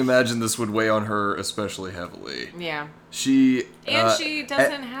only imagine this would weigh on her especially heavily. Yeah. She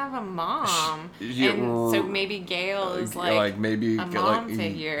doesn't have a mom, and so maybe Gail is like maybe a mom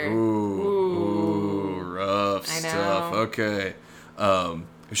figure. Ooh, rough stuff. Okay.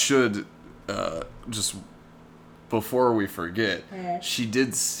 Should just before we forget, she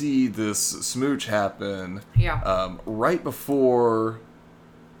did see this smooch happen. Yeah. Right before.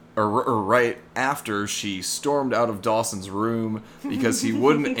 Or right after she stormed out of Dawson's room because he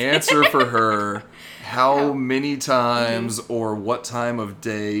wouldn't answer for her how many times or what time of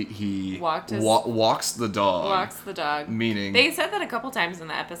day he walks the dog. Walks the dog. Meaning... They said that a couple times in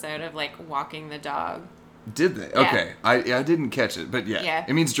the episode of, like, walking the dog. Did they? Yeah. Okay. I didn't catch it, but yeah.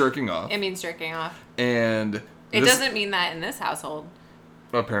 It means jerking off. It means jerking off. And... It doesn't mean that in this household.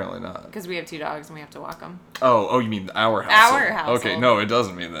 Apparently not. Because we have 2 dogs and we have to walk them. Oh, you mean our household? Our household. Okay, no, it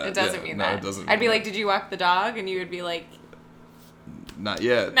doesn't mean that. It doesn't mean that. No, it doesn't. I'd be like, "Did you walk the dog?" And you would be like, "Not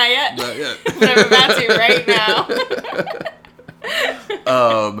yet." Not yet. Not yet. But I'm about to right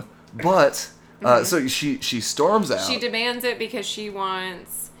now. So she storms out. She demands it because she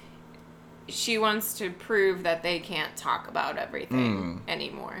wants to prove that they can't talk about everything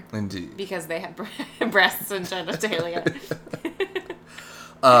anymore. Indeed. Because they have breasts and genitalia.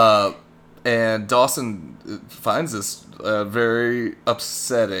 And Dawson finds this very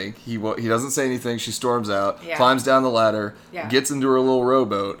upsetting. He doesn't say anything. She storms out, climbs down the ladder, gets into her little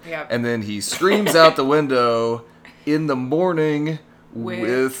rowboat, and then he screams out the window in the morning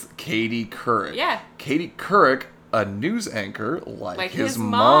with Katie Couric. Yeah. Katie Couric, a news anchor like his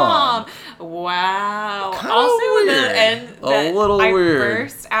mom. Wow. Kinda also weird. The end, a little weird. I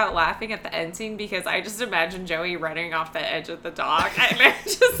burst out laughing at the end scene because I just imagine Joey running off the edge of the dock. And I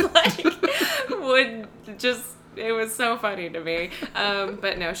it was so funny to me.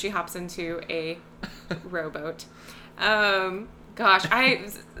 But no, she hops into a rowboat. Gosh,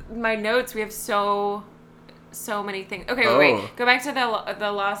 my notes, we have so many things. Okay, wait. Go back to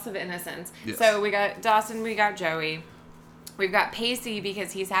the loss of innocence. Yes. So we got Dawson, we got Joey. We've got Pacey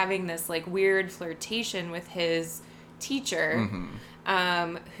because he's having this like weird flirtation with his teacher,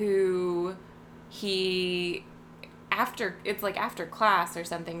 who after class or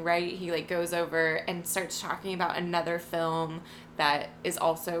something, right? He like goes over and starts talking about another film that is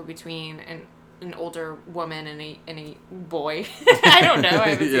also between an older woman and a boy. I don't know. I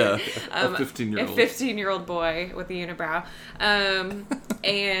haven't a seen 15-year-old. A 15-year-old boy with a unibrow.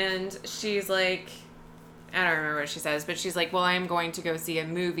 And she's like, I don't remember what she says, but she's like, well, I am going to go see a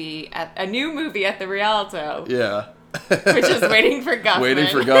new movie at the Rialto. Yeah. Which is Waiting for Guffman. Waiting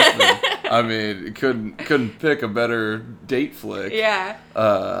for Guffman. I mean, couldn't pick a better date flick. Yeah.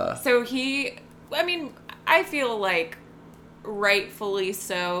 So I feel like rightfully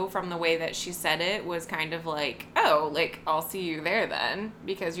so from the way that she said it was kind of like, oh, like, I'll see you there then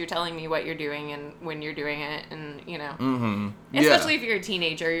because you're telling me what you're doing and when you're doing it and, you know. Especially if you're a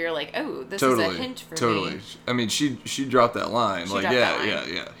teenager, you're like, oh, this is a hint for me. Totally. I mean, she dropped that line.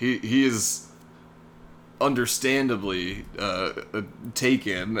 He is understandably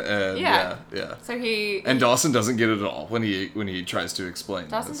taken, and Yeah. yeah. So he And Dawson doesn't get it at all when he tries to explain.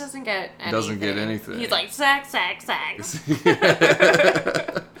 Dawson this. doesn't get anything. Doesn't get anything. He's like, sex.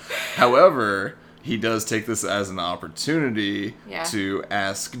 However, he does take this as an opportunity Yeah. to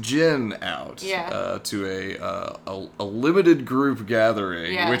ask Jen out Yeah. to a limited group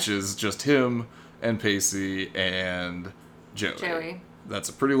gathering, Yeah. which is just him and Pacey and Joey. That's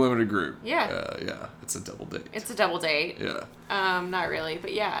a pretty limited group. Yeah. Yeah. It's a double date. It's a double date. Yeah. Not really,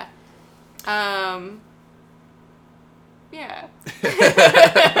 but yeah. Yeah.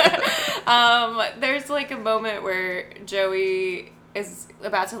 There's like a moment where Joey is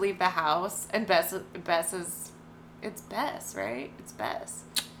about to leave the house, and Bess is, it's Bess, right? It's Bess.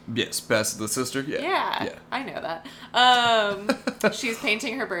 Yes, Bess, the sister. Yeah. Yeah. I know that. She's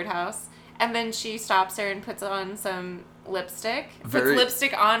painting her birdhouse, and then she stops her and puts on some lipstick. Puts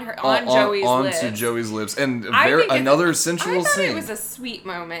lipstick on Joey's lips. Onto Joey's lips, and I think another sensual I thought scene. it was a sweet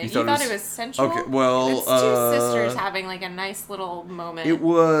moment. You You thought thought it was sensual? Okay, well, it's two sisters having like a nice little moment. It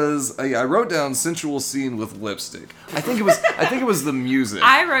was. I wrote down sensual scene with lipstick. I think it was the music.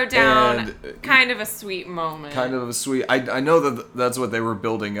 I wrote down and kind of a sweet moment. kind of a sweet. I know that's what they were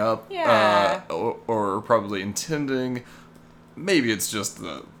building up. Yeah. Or probably intending. Maybe it's just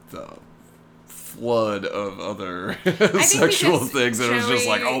the flood of other sexual because things, and it was just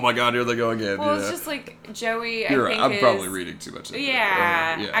like, Joey- oh my god, here they go again. Well, yeah. it's just like Joey. You're I think right. I'm probably is- reading too much into it.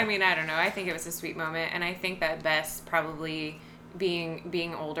 Yeah. Yeah. I mean, I don't know. I think it was a sweet moment, and I think that Bess probably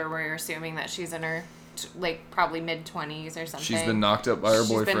being older, we're assuming that she's in her like probably mid-20s or something. She's been knocked up by her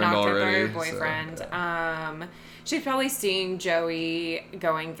boyfriend She's been knocked already. up by her boyfriend. So, yeah. She's probably seeing Joey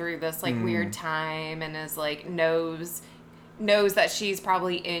going through this like weird time, and is like knows that she's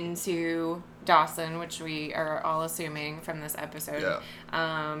probably into Dawson, which we are all assuming from this episode.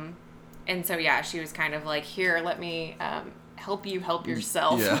 Yeah. And so yeah, she was kind of like, here, let me help you help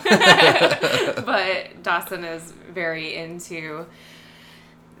yourself. Yeah. But Dawson is very into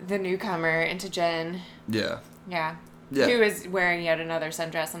the newcomer, into Jen. Yeah. Yeah. Yeah. Who is wearing yet another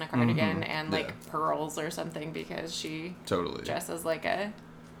sundress and a cardigan and like Yeah. pearls or something, because she Totally. dresses like a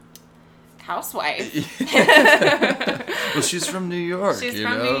housewife. Well, she's from New York. She's you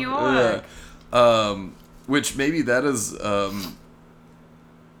from know? New York. Yeah. Which maybe that is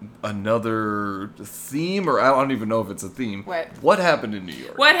another theme, or I don't even know if it's a theme. What happened in New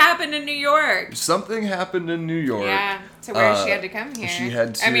York? What happened in New York? Something happened in New York. Yeah, to where she had to come here. She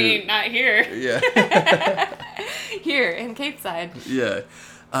had to. I mean, not here. Yeah. Here in Cape Side. Yeah.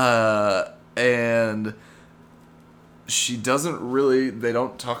 And she doesn't really. They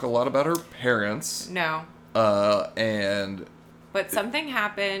don't talk a lot about her parents. No. And. But something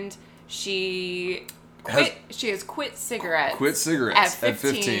happened. She has quit cigarettes. Quit cigarettes at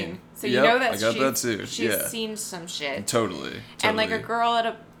 15. So you Yep, know that I got that too. she's Yeah. seen some shit. Totally. And like a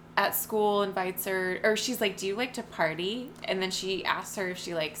girl at school invites her, or she's like, "Do you like to party?" And then she asks her if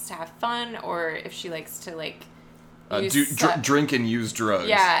she likes to have fun, or if she likes to like drink and use drugs.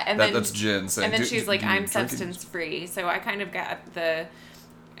 Yeah, and then that's Jen saying. And then she's like, do you "I'm drink and- substance free." So I kind of got the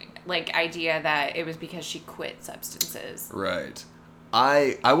like idea that it was because she quit substances. Right.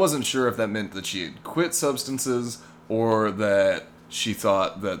 I wasn't sure if that meant that she had quit substances, or that she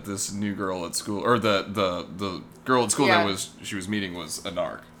thought that this new girl at school, or the girl at school Yeah. she was meeting was a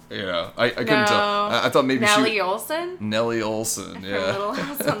narc. Yeah, I couldn't tell. I thought maybe Nellie Olson. Nellie Olson, From yeah. Little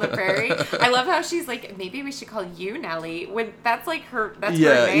House on the Prairie. I love how she's like, maybe we should call you Nellie. When that's like her. That's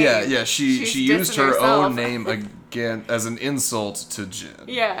her name. Yeah. She She's used dissing her herself. own name again as an insult to Jen.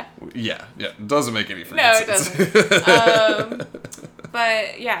 Yeah. Yeah. It doesn't make any No, sense. it doesn't.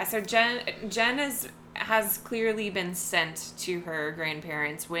 But yeah, so Jen has clearly been sent to her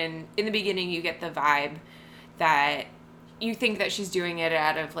grandparents, when in the beginning you get the vibe that you think that she's doing it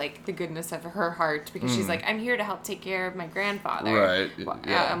out of like the goodness of her heart, because she's like, I'm here to help take care of my grandfather, Right,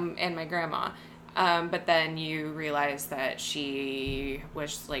 yeah. and my grandma. But then you realize that she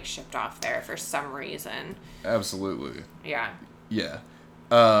was like shipped off there for some reason. Absolutely. Yeah. Yeah.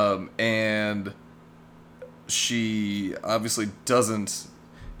 And she obviously doesn't,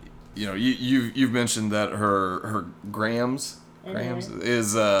 you've mentioned that her Grams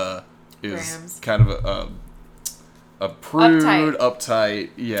is Grams. kind of a prude, uptight,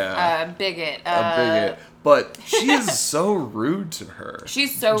 yeah. Bigot. A bigot. But she is so rude to her.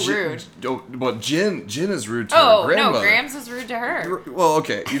 She's so rude. But Jen is rude to her grandmother. No, Grams is rude to her. Well,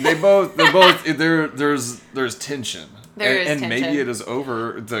 okay. There's tension. There is and tension. maybe it is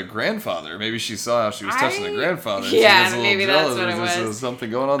over the grandfather. Maybe she saw how she was touching the grandfather. and Yeah, she was a little maybe jealous. that's what it There's was. something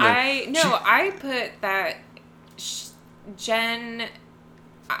going on there. I put that Jen.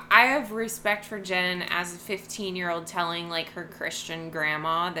 I have respect for Jen as a 15-year-old telling, like, her Christian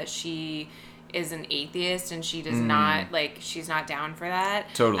grandma that she is an atheist and she does not, like, she's not down for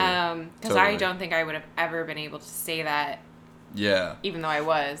that. Totally. Because I don't think I would have ever been able to say that. Yeah. Even though I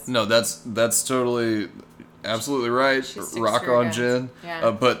was. No, that's totally, absolutely right. Rock on, Jen.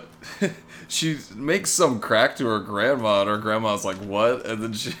 Yeah. But she makes some crack to her grandma, and her grandma's like, "What?" And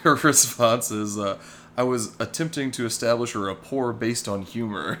then her response is, "I was attempting to establish a rapport based on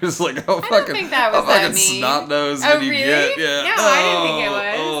humor." It's like, I don't think that was that mean. Snot nose Oh, did you really? get? Yeah. No, I didn't think it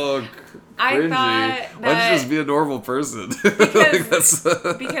was. Oh, I cringy. thought Why don't that- you just be a normal person?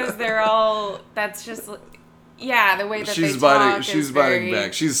 Because they're all, that's just, yeah, the way that she's they biting. talk She's is biting very,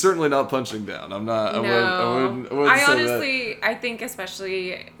 back. She's certainly not punching down. I'm not. I No. wouldn't say that. honestly, I think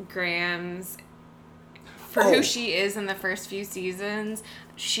especially Grams, for who she is in the first few seasons,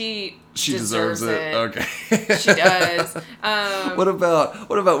 she deserves it. Okay. She does. What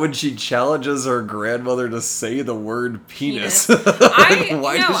about when she challenges her grandmother to say the word penis?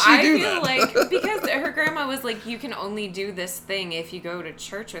 Why does she do feel that? like, because her grandma was like, you can only do this thing if you go to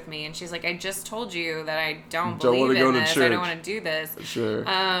church with me, and she's like, I just told you that I don't believe wanna go in to this. I church. don't want to do this. Sure.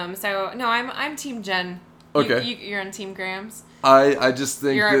 So no, I'm Team Jen. Okay. You're on Team Grams. I just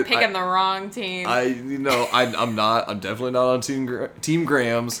think You're that picking the wrong team. I'm not. I'm definitely not on Team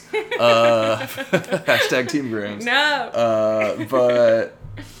Grams. Hashtag Team Grams. No. But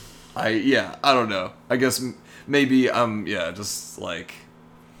I don't know. I guess maybe I'm just like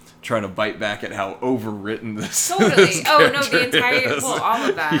trying to bite back at how overwritten this. Totally. this Oh no, the character entire is. all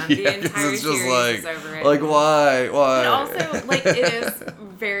of them. The Yeah, 'cause entire it's just series is overwritten. like why? But also, like, it is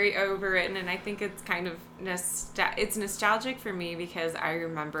very overwritten, and I think it's kind of it's nostalgic for me because I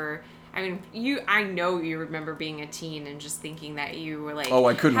remember. I mean, I know you remember being a teen and just thinking that you were like. Oh,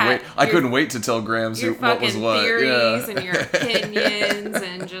 I couldn't wait. I couldn't wait to tell Grams your what was fucking what. theories Yeah. and your opinions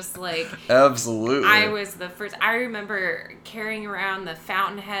and just like. Absolutely. I was the first. I remember carrying around the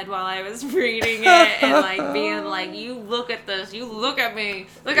Fountainhead while I was reading it and like being like, "You look at this. You look at me.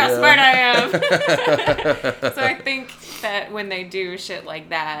 Look how smart I am." So I think that when they do shit like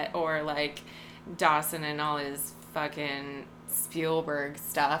that, or like Dawson and all his fucking Spielberg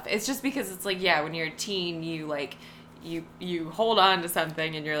stuff, it's just because it's like, yeah, when you're a teen, you like you hold on to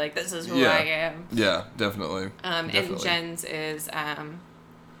something and you're like, this is who I am. Yeah, definitely. And Jen's is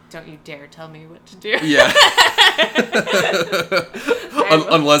don't you dare tell me what to do. Yeah.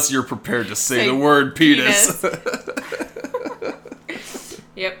 Unless you're prepared to say the word penis.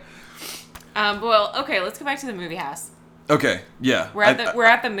 Yep. Well, okay, let's go back to the movie house. Okay, yeah. We're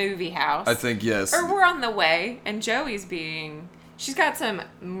at the movie house. I think yes. Or we're on the way, and Joey's she's got some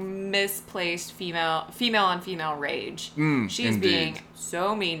misplaced female on female rage. She's indeed. being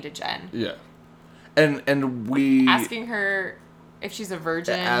so mean to Jen. Yeah. And we asking her if she's a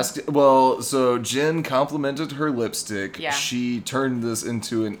virgin. So Jen complimented her lipstick. Yeah. She turned this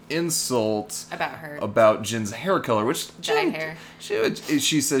into an insult about Jen's hair color, which Dyed hair.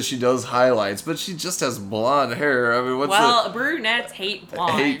 She says she does highlights, but she just has blonde hair. I mean, brunettes hate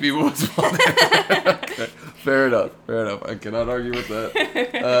blonde. Hate people with blonde hair. Okay. Fair enough. I cannot argue with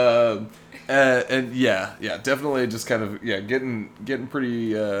that. And definitely just kind of getting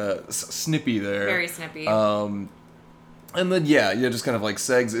pretty snippy there. Very snippy. And then just kind of like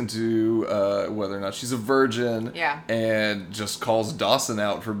segs into whether or not she's a virgin. Yeah. And just calls Dawson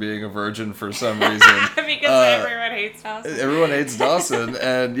out for being a virgin for some reason. Because everyone hates Dawson. Everyone hates Dawson,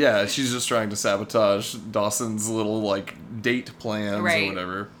 and she's just trying to sabotage Dawson's little like date plans or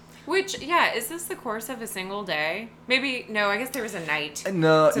whatever. Which, is this the course of a single day? Maybe, no, I guess there was a night.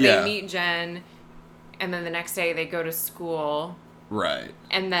 No, so they meet Jen, and then the next day they go to school. Right.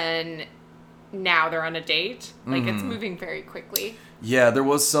 And then now they're on a date. Like, it's moving very quickly. Yeah, there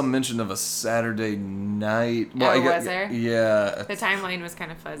was some mention of a Saturday night. Well, was there? Yeah. The timeline was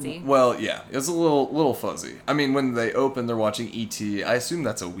kind of fuzzy. Well, yeah, it's a little fuzzy. I mean, when they open, they're watching E.T. I assume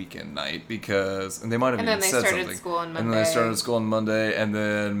that's a weekend night and they might have even said something. And then they started school on Monday. And then they started school on Monday, and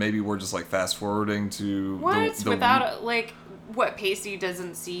then maybe we're just like fast forwarding to without what Pacey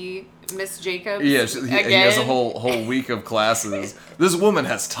doesn't see Miss Jacobs? Yeah, he has a whole week of classes. This woman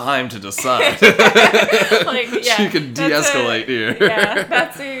has time to decide. She can de-escalate here. Yeah,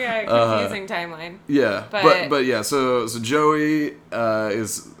 that's a confusing timeline. Yeah, but yeah. So Joey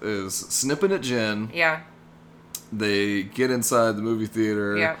is snipping at Jen. Yeah. They get inside the movie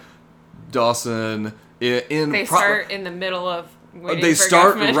theater. Yeah. Dawson start in the middle of. They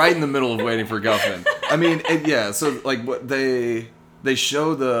start right in the middle of waiting for Guffman. I mean, so like what they they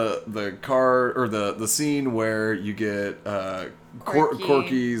show the car or the scene where you get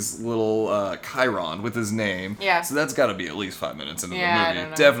Corky's little Chiron with his name. Yeah. So that's got to be at least 5 minutes into I the don't movie.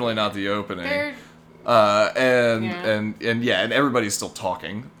 know. Definitely not the opening. And everybody's still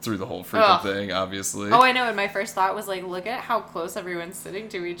talking through the whole freaking thing, obviously. Oh, I know. And my first thought was like, look at how close everyone's sitting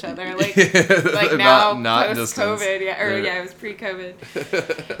to each other. Like now not post COVID, it was pre-COVID.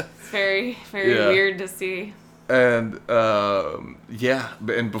 It's very, very weird to see. And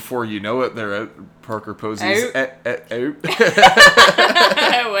and before you know it, they're at Parker Posey's. Whoa.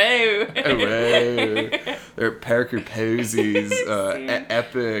 They're at Parker Posey's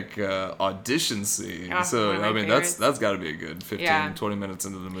epic audition scene. So I mean, that's got to be a good 20 minutes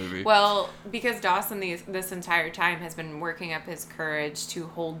into the movie. Well, because Dawson this entire time has been working up his courage to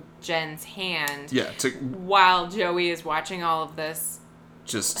hold Jen's hand. Yeah. While Joey is watching all of this.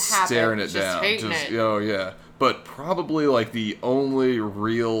 Just staring it down. It. Oh yeah. But probably like the only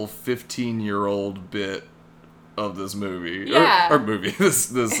real 15-year-old bit of this movie. Yeah. Or movie.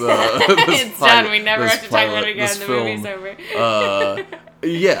 This It's pilot, done. We never have to talk pilot, about it again. The movie's over.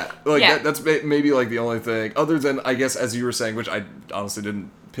 That's maybe like the only thing. Other than, I guess, as you were saying, which I honestly didn't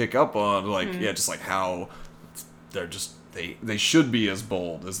pick up on, like, just like how they're just... They should be as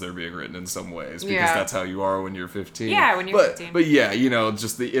bold as they're being written in some ways, because that's how you are when you're 15. Yeah, when you're 15. But yeah,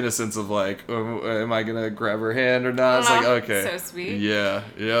 just the innocence of like, am I gonna grab her hand or not? It's like, okay, so sweet. Yeah,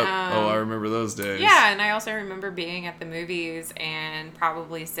 yep. I remember those days. Yeah, and I also remember being at the movies and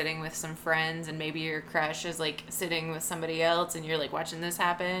probably sitting with some friends, and maybe your crush is like sitting with somebody else, and you're like watching this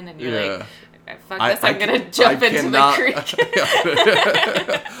happen, and you're like, fuck this, I'm gonna jump into the creek.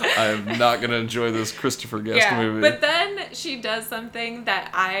 I'm not gonna enjoy this Christopher Guest movie. But then she does something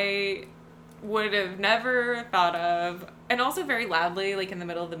that I would have never thought of, and also very loudly, like in the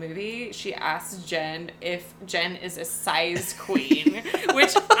middle of the movie, she asks Jen if Jen is a size queen,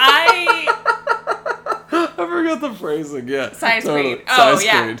 which I forgot the phrasing. Yeah, size queen.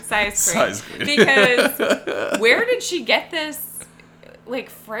 Size queen. Because where did she get this?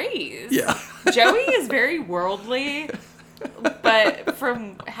 Like phrase. Yeah. Joey is very worldly, but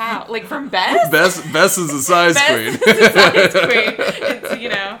from how? Like from Bess? Bess is a size queen. Bess is a size queen.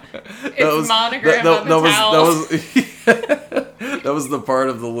 It's, it's monogram on the towel. That was the part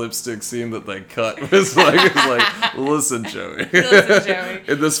of the lipstick scene that they cut. It's like listen, Joey. Listen, Joey.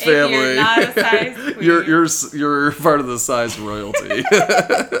 In this family, if you're not a size queen. You're part of the size royalty.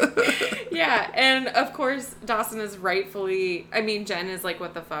 Yeah, and of course Dawson is rightfully, Jen is like,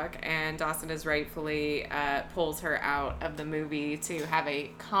 what the fuck, and Dawson is rightfully pulls her out of the movie to have a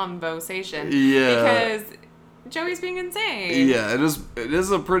conversation. Yeah. Because Joey's being insane. Yeah, it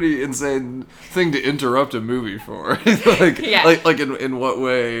is a pretty insane thing to interrupt a movie for. Like in what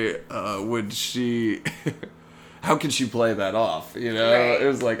way would she... How can she play that off? It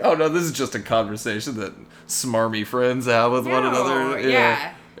was like, oh no, this is just a conversation that smarmy friends have with one another.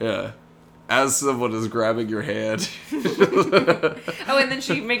 Yeah. Yeah. As someone is grabbing your hand. And then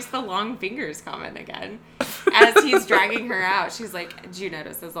she makes the long fingers comment again. As he's dragging her out, she's like, "Did you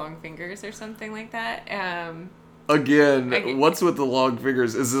notice those long fingers?" or something like that. Again, what's with the long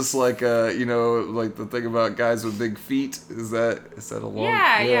fingers? Is this like like the thing about guys with big feet? Is that a long?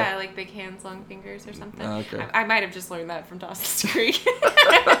 Yeah, like big hands, long fingers, or something. Okay. I might have just learned that from Dawson's Creek.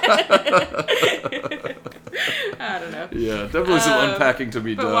 I don't know. Yeah, definitely some unpacking to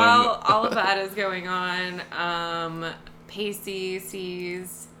be but done. But while all of that is going on, Pacey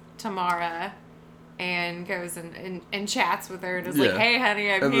sees Tamara and goes and chats with her and is like, "Hey, honey,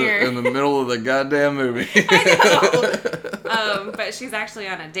 I'm here." In the middle of the goddamn movie. I know. But she's actually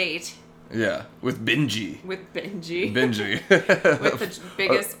on a date. Yeah, with Benji. With Benji. Benji. With the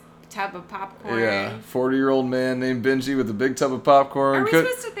biggest tub of popcorn. Yeah, 40-year-old man named Benji with a big tub of popcorn. Are we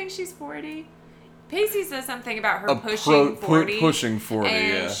supposed to think she's 40? Pacey says something about her pushing 40. Pushing 40,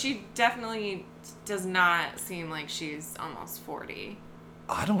 and she definitely does not seem like she's almost 40.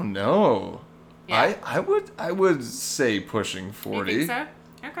 I don't know. Yeah. I would say pushing 40. You think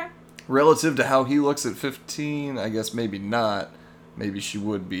so? Okay. Relative to how he looks at 15, I guess maybe not. Maybe she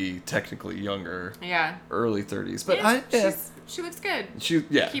would be technically younger. Yeah. Early 30s. But she looks good.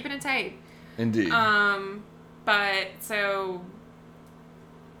 Keeping it tight. Indeed. But so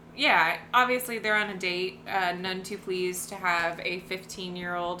yeah, obviously they're on a date. None too pleased to have a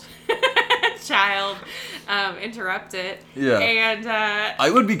 15-year-old child interrupt it. Yeah. And I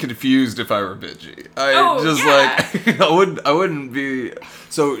would be confused if I were Benji. I wouldn't be.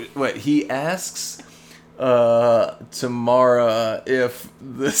 So what he asks Tamara if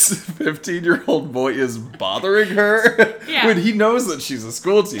this 15-year-old boy is bothering her when he knows that she's a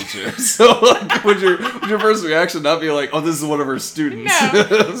school teacher. So like, would your first reaction not be like, oh, this is one of her students? No.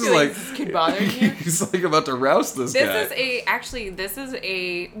 This is like, this kid bothering you? He's like about to roust this guy.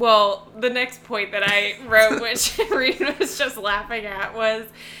 Well, the next point that I wrote, which Reed was just laughing at, was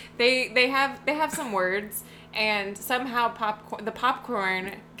they have some words, and somehow the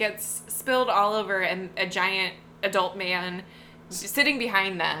popcorn gets spilled all over, and a giant adult man sitting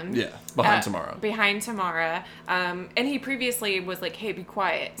behind them. Yeah, behind Tamara. Behind Tamara. And he previously was like, hey, be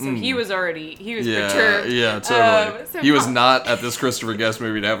quiet. So he was perturbed. Yeah, totally. So he was not at this Christopher Guest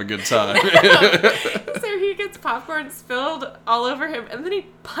movie to have a good time. So he gets popcorn spilled all over him, and then he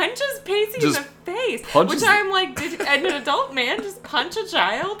punches Pacey in the face. Which I'm like, did an adult man just punch a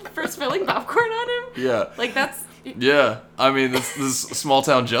child for spilling popcorn on him? Yeah. Like, that's... Yeah, I mean, this is small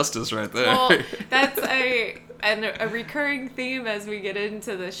town justice right there. Well, that's a recurring theme as we get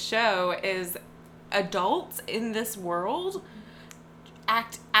into the show is adults in this world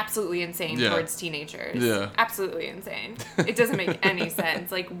act absolutely insane towards teenagers. Yeah. Absolutely insane. It doesn't make any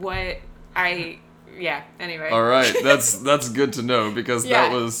sense. Like, anyway. All right, that's good to know, because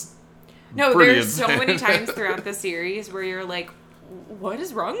that was there's insane. so many times throughout the series where you're like, what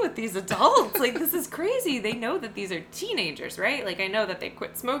is wrong with these adults? Like, this is crazy. They know that these are teenagers, right? Like, I know that they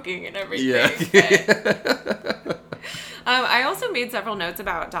quit smoking and everything. Yeah. I also made several notes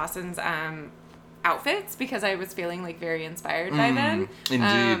about Dawson's outfits, because I was feeling like very inspired by them.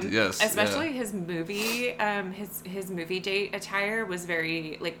 Indeed, yes. Especially his movie, his movie date attire was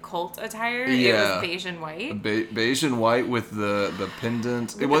very like cult attire. Yeah. It was beige and white. Beige and white with the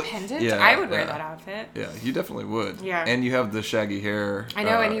pendant. With the pendant? Yeah, I would wear that outfit. Yeah, you definitely would. Yeah. And you have the shaggy hair. I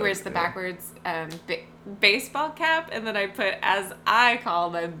know, and he wears the backwards baseball cap, and then I put, as I call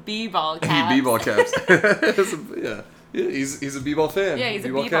them, b-ball caps. B-ball caps. Yeah. He's a b-ball fan. Yeah, he's a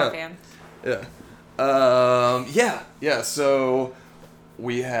b-ball fan. Yeah. So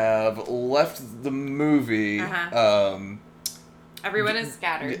we have left the movie. Everyone is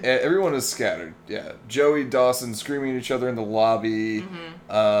scattered. Everyone is scattered. Yeah. Joey, Dawson screaming at each other in the lobby.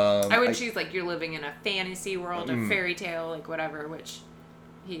 She's like, you're living in a fantasy world, a fairy tale, like whatever, which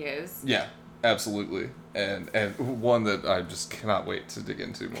he is. Yeah, absolutely. And one that I just cannot wait to dig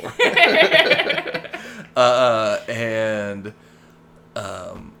into more.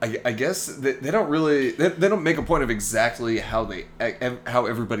 I guess they don't really they don't make a point of exactly how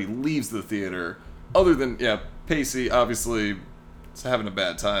everybody leaves the theater, other than Pacey obviously is having a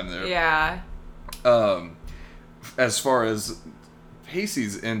bad time there. Yeah. As far as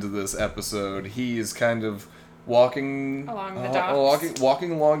Pacey's end of this episode, he is kind of walking along the docks.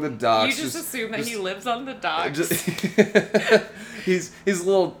 Walking along the docks. You just assume that he lives on the docks. He's a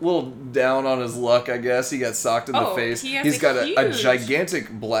little down on his luck, I guess. He got socked in the face. He's got a gigantic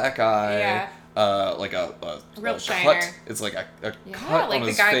black eye. Yeah. Like a real a shiner. Cut. It's like a like cut on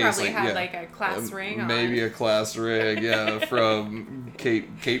his face. The guy probably had like a class ring on. Maybe a class ring, from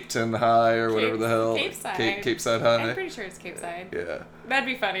Cape Town High or whatever the hell. Cape Side. Cape Side High. I'm pretty sure it's Cape Side. Yeah. That'd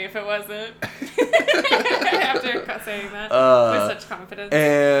be funny if it wasn't. After saying that with such confidence.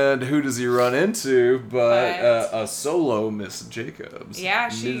 And who does he run into but a solo Miss Jacobs? Yeah,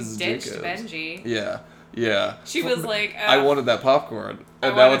 she Ms. ditched Jacobs. Benji. Yeah. She was like, I wanted that popcorn.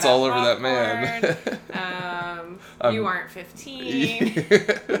 And now it's all over that man. You aren't 15.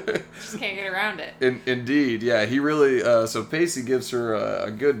 Just can't get around it. Indeed, yeah. He really, so Pacey gives her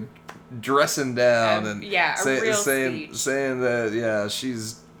a good dressing down and saying that,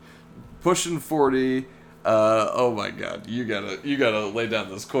 she's pushing 40. Oh my God, you gotta lay down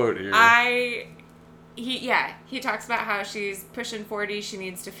this quote here. He talks about how she's pushing 40, she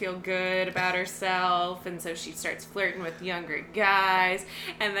needs to feel good about herself, and so she starts flirting with younger guys,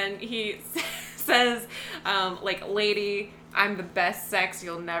 and then he says, lady, I'm the best sex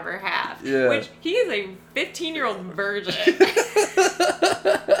you'll never have. Yeah. Which, he is a 15-year-old virgin.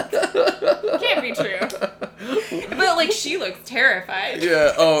 Can't be true. But, she looks terrified.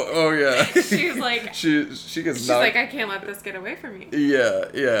 Yeah, oh yeah. She's like... She gets She's like, I can't let this get away from me.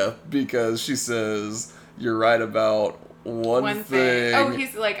 Yeah, because she says, you're right about one thing. Oh,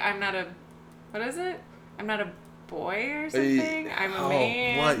 he's like, I'm not a... What is it? I'm not a boy or something? I'm a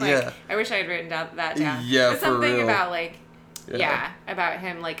man. What? Yeah. I wish I had written that down. Yeah, but something for real. about, about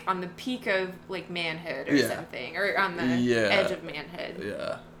him, on the peak of, manhood or something. Or on the edge of manhood.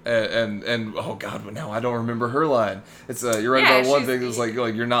 Yeah. And oh God, but now I don't remember her line. It's you're right about one thing. It's like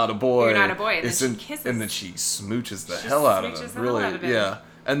you're not a boy. You're not a boy. And then she kisses. And then she smooches the hell out of him. Really, hell out of him. yeah.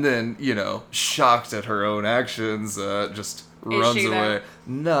 And then shocked at her own actions, just runs she, away. though?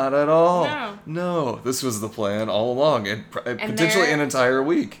 Not at all. No. This was the plan all along, and potentially there- an entire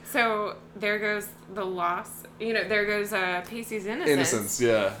week. So there goes the loss. There goes Pacey's innocence. Innocence,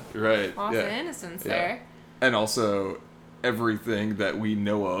 yeah, right. Loss yeah. of innocence Yeah. there. And also, everything that we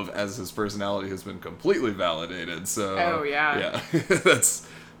know of as his personality has been completely validated. So, Oh, yeah. this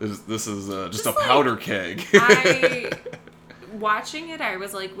is just a like, powder keg. Watching it, I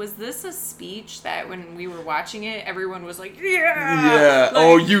was like, was this a speech that when we were watching it, everyone was like, yeah. Yeah. Like,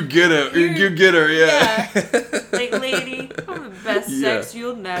 Oh, you get it. You get her. Yeah. Like, lady, I'm the best Yeah. sex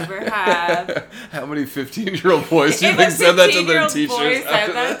you'll never have. How many 15-year-old boys do you If think a said that to their 15-year-old teachers? boy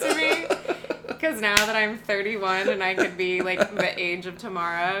after said that to me. Because now that I'm 31 and I could be like the age of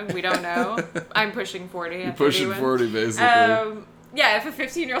tomorrow, we don't know. I'm pushing 40. You're pushing 40, basically. Yeah, if a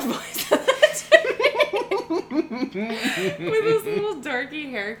 15-year-old boy said that to me with his little dorky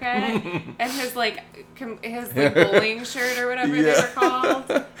haircut and his bowling shirt or whatever they were called,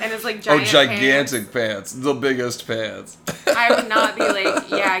 and his like gigantic pants, the biggest pants. I would not be like,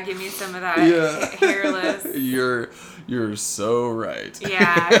 yeah, give me some of that hairless. You're so right.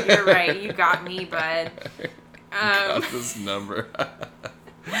 Yeah, you're right. You got me, bud. Got this number.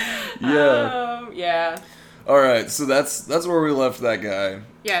 Yeah. Yeah. All right, so that's where we left that guy.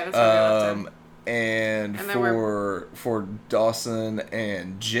 Yeah, that's where we left him. And for Dawson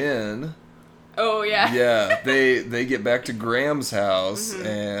and Jen. Oh yeah. Yeah, they get back to Graham's house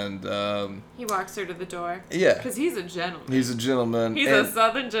and he walks her to the door. Yeah. Because he's a gentleman. He's a gentleman. He's a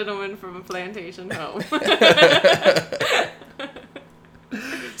southern gentleman from a plantation home.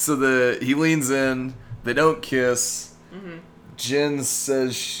 So he leans in. They don't kiss. Jen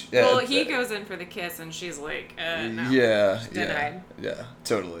says... he goes in for the kiss, and she's like, no. Yeah. She's denied. Yeah,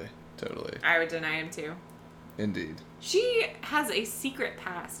 totally. I would deny him, too. Indeed. She has a secret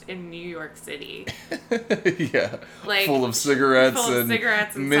past in New York City. Yeah. Like, full of cigarettes and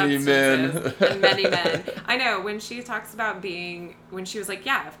many men. And many men. I know, when she talks about when she was like,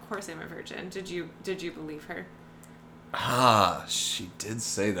 yeah, of course I'm a virgin. Did you believe her? She did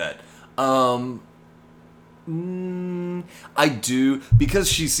say that. I do,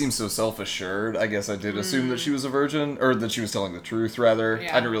 because she seems so self-assured. I guess I did assume that she was a virgin, or that she was telling the truth, rather.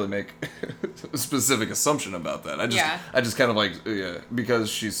 Yeah. I didn't really make a specific assumption about that. I just kind of like, because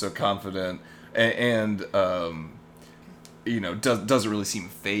she's so confident and doesn't really seem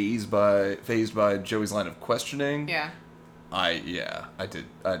fazed by Joey's line of questioning. Yeah. I did.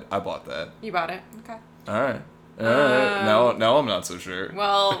 I bought that. You bought it? Okay. All right. Now I'm not so sure.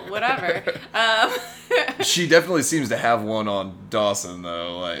 Well, whatever. She definitely seems to have one on Dawson,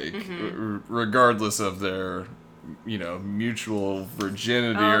 though. Like, regardless of their, mutual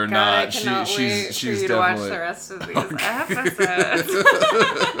virginity or God, not, I cannot wait she's for you definitely. to watch the rest of these episodes.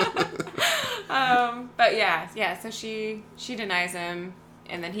 But yeah. So she denies him,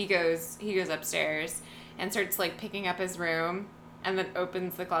 and then he goes upstairs and starts like picking up his room. And then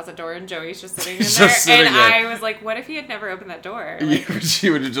opens the closet door, and Joey's just sitting in there. I was like, what if he had never opened that door? Like, She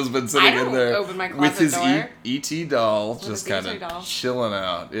would have just been sitting in there open my with his door. E.T. doll, With just his kind E.T. of doll. chilling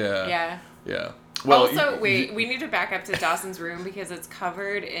out. Yeah. Yeah. Well, also, wait, we need to back up to Dawson's room because it's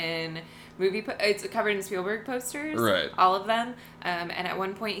covered in it's covered in Spielberg posters. Right. All of them. And at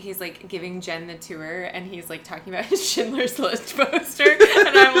one point he's like giving Jen the tour and he's like talking about his Schindler's List poster.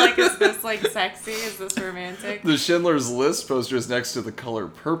 And I'm like, is this like sexy? Is this romantic? The Schindler's List poster is next to the Color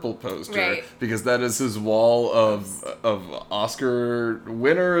Purple poster. Right. Because that is his wall of Oscar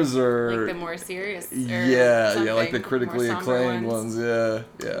winners or... Like the more serious. Or yeah, like the critically more somber acclaimed ones. Yeah.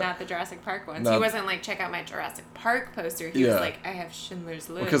 Not the Jurassic Park ones. Not... He wasn't like, check out my Jurassic Park poster. He was like, I have Schindler's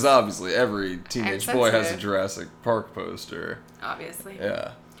List. Because obviously every teenage boy has a sensitive. Jurassic Park poster. Obviously.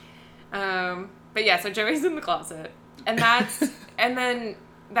 Yeah. But yeah, so Joey's in the closet. And then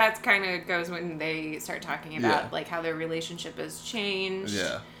that kind of goes when they start talking about like how their relationship has changed.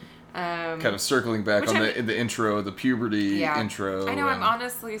 Yeah. Kind of circling back on the intro, the puberty intro. I know, I'm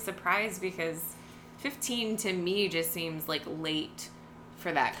honestly surprised because 15 to me just seems like late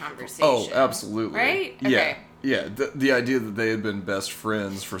for that conversation. Oh, absolutely. Right? Yeah. Okay. Yeah, the idea that they had been best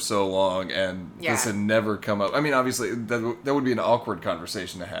friends for so long and this had never come up. I mean, obviously, that would be an awkward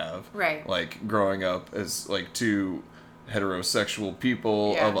conversation to have. Right. Like, growing up as, like, two heterosexual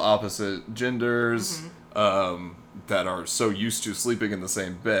people of opposite genders that are so used to sleeping in the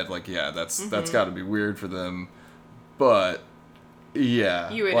same bed. Like, that's got to be weird for them. But...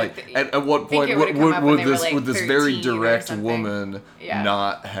 Yeah, you would like at what point would this very direct woman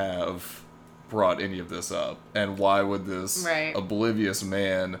not have brought any of this up, and why would this oblivious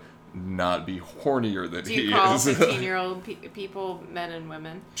man not be hornier than he is? Do you call 15-year-old people men and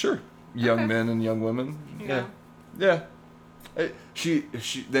women? Sure, young men and young women. Yeah.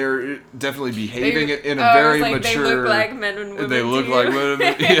 They're definitely behaving in a I was very like, mature. They look like men and women. They look to you. like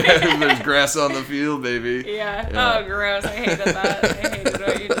women. Yeah, there's grass on the field, baby. Yeah. Yeah. Oh, gross. I hated that. I hated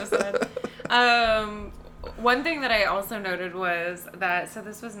what you just said. One thing that I also noted was that, so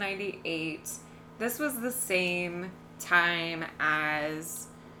this was 98. This was the same time as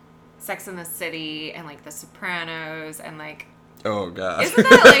Sex and the City and, like, The Sopranos and, like... Oh, God. Isn't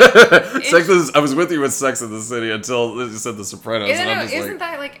that, like... I was with you with Sex and the City until you said The Sopranos. Isn't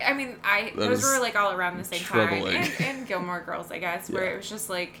that, like... I mean, those were, like, all around the same troubling. time. And Gilmore Girls, I guess, where it was just,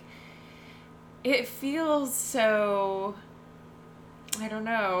 like... It feels so... I don't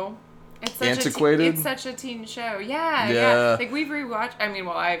know. It's such antiquated? It's such a teen show. Yeah. Like, I've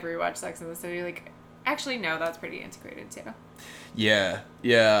rewatched Sex and the City. Like, actually, no, that's pretty antiquated, too. Yeah.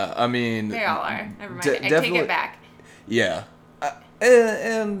 I mean... They all are. Never mind. I take it back. Yeah.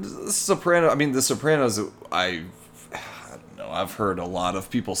 And Soprano... I mean, The Sopranos, I don't know, I've heard a lot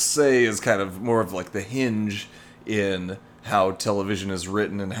of people say is kind of more of, like, the hinge in how television is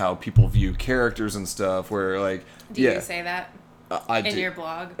written and how people view characters and stuff, where, like... Do you say that? I do. In your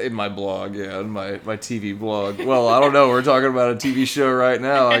blog? In my blog, yeah, in my TV blog. Well, I don't know. We're talking about a TV show right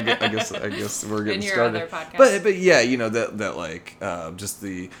now. I guess we're getting in your started. Other podcast. But yeah, you know that like just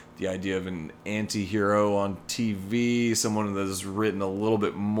the idea of an anti-hero on TV, someone that is written a little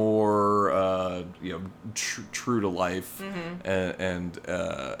bit more true to life,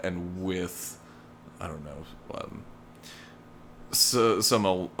 and with I don't know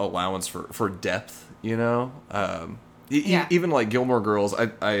some allowance for depth, you know. Even like Gilmore Girls,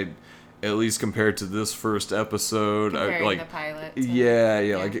 I at least compared to this first episode, comparing the pilot.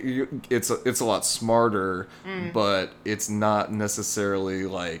 Like it's a lot smarter, but it's not necessarily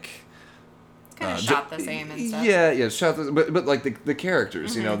like it's kind of shot the same and stuff. Yeah, shot the, but like the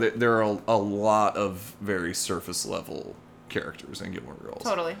characters, you know, there are a lot of very surface level characters in Gilmore Girls.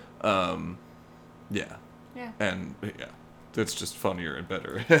 Totally. Yeah. And yeah, it's just funnier and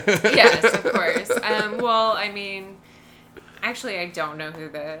better. Yes, of course. Well, I mean. Actually, I don't know who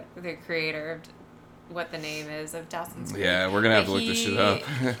the creator of what the name is of Dawson's Creek. Yeah, we're gonna have to look this shit up.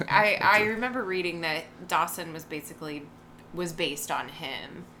 I remember reading that Dawson was based on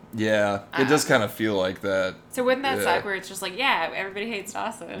him. Yeah, it does kind of feel like that. So wouldn't that suck? Where it's just like, yeah, everybody hates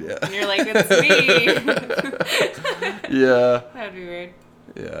Dawson, yeah. and you're like, it's me. Yeah, that'd be weird.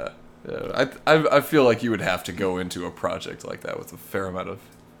 Yeah. I feel like you would have to go into a project like that with a fair amount of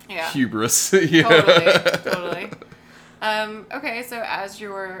hubris. Totally. Okay, so as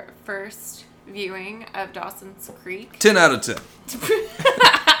your first viewing of Dawson's Creek, 10 out of 10.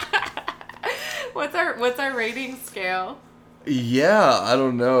 What's our rating scale? Yeah, I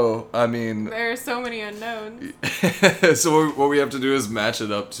don't know. I mean, there are so many unknowns. So what we have to do is match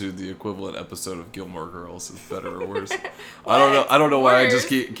it up to the equivalent episode of Gilmore Girls. Is better or worse? I don't know why I just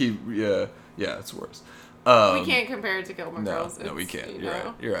keep yeah, it's worse. We can't compare it to Gilmore Girls. No, we can't.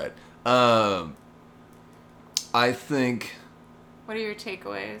 You're right. I think. What are your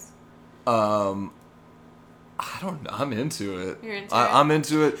takeaways? I don't know. I'm into it. You're into it? I'm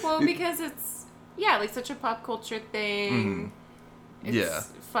into it. Well, because it's like such a pop culture thing. It's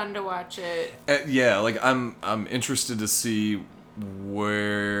fun to watch it. Like I'm interested to see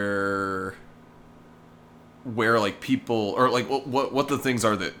where like people or like what the things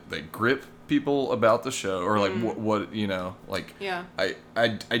are that grip people about the show, or like what you know, like I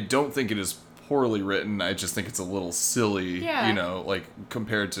don't think it is poorly written. I just think it's a little silly, you know, like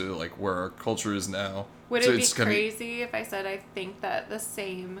compared to like where our culture is now. Would it be crazy if I said I think that the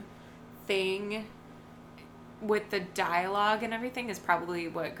same thing with the dialogue and everything is probably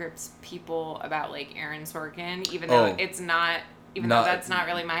what grips people about like Aaron Sorkin, even though it's not. Even though that's not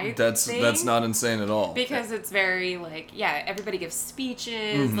really my thing. That's not insane at all. Because it's very, like, everybody gives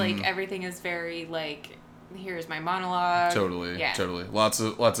speeches. Like, everything is very, like, here's my monologue. Totally. Lots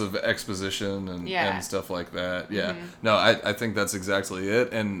of exposition and stuff like that. Yeah. No, I think that's exactly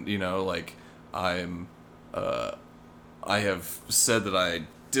it. And, you know, like, I have said that I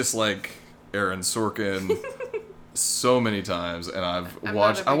dislike Aaron Sorkin so many times, and I've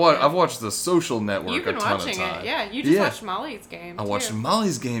watched The Social Network. You've been watching it, You just watched Molly's Game. I watched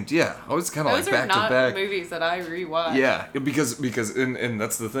Molly's Game. Yeah, I was kind of like back to back. Those are not movies that I rewatch. Yeah, because and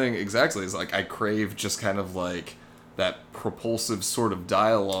that's the thing exactly. Is like I crave just kind of like that propulsive sort of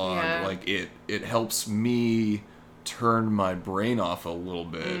dialogue. Yeah. Like it helps me turn my brain off a little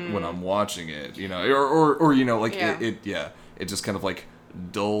bit when I'm watching it. You know, or you know, like it just kind of like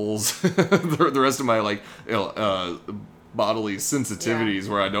dulls the rest of my like bodily sensitivities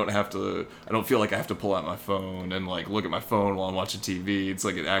where I don't feel like I have to pull out my phone and like look at my phone while I'm watching TV. It's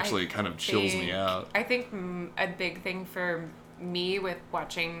like it actually kind of chills me out. I think a big thing for me with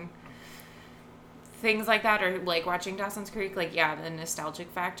watching things like that, or like watching Dawson's Creek, like the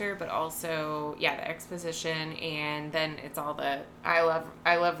nostalgic factor, but also the exposition, and then it's all the I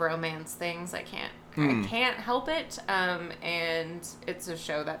love romance things. I can't help it. And it's a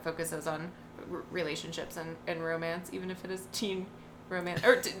show that focuses on relationships and romance, even if it is teen romance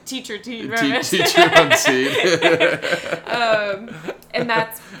or teacher teen romance. Teacher on teen. And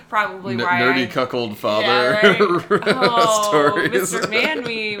that's probably why nerdy cuckold father right? stories. Mr.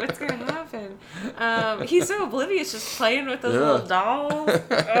 Manmy, what's gonna happen? He's so oblivious, just playing with those little dolls.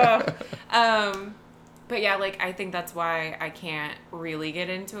 But like I think that's why I can't really get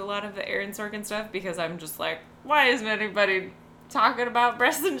into a lot of the Aaron Sorkin stuff, because I'm just like, why isn't anybody talking about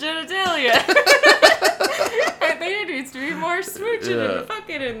breasts and genitalia? There needs to be more smooching and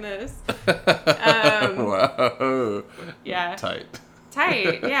fucking in this. Wow. Yeah. Tight.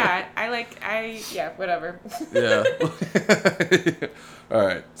 Whatever. Yeah. All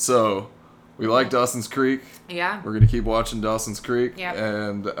right. So we like Dawson's Creek. Yeah. We're gonna keep watching Dawson's Creek. Yep.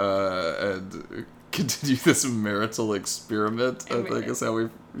 And continue this marital experiment. I think is how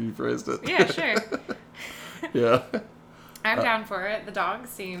we phrased it. Yeah. Sure. Yeah. I'm down for it. The dogs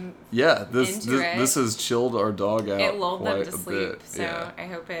seem this has chilled our dog out. It lulled them to quite a sleep, bit. so I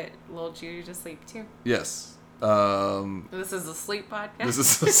hope it lulled you to sleep too. Yes. This is a sleep podcast. This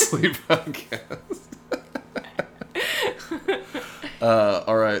is a sleep podcast.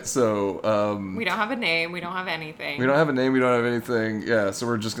 All right, so we don't have a name. We don't have anything. We don't have a name. We don't have anything. Yeah, so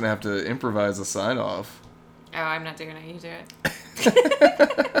we're just gonna have to improvise a sign off. Oh, I'm not doing it. You do it.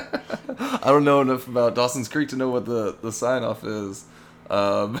 I don't know enough about Dawson's Creek to know what the sign off is.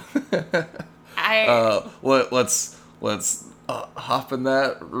 Let's hop in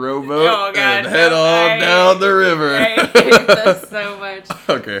that rowboat and head on down the river. I hate this so much.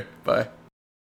 Okay, bye.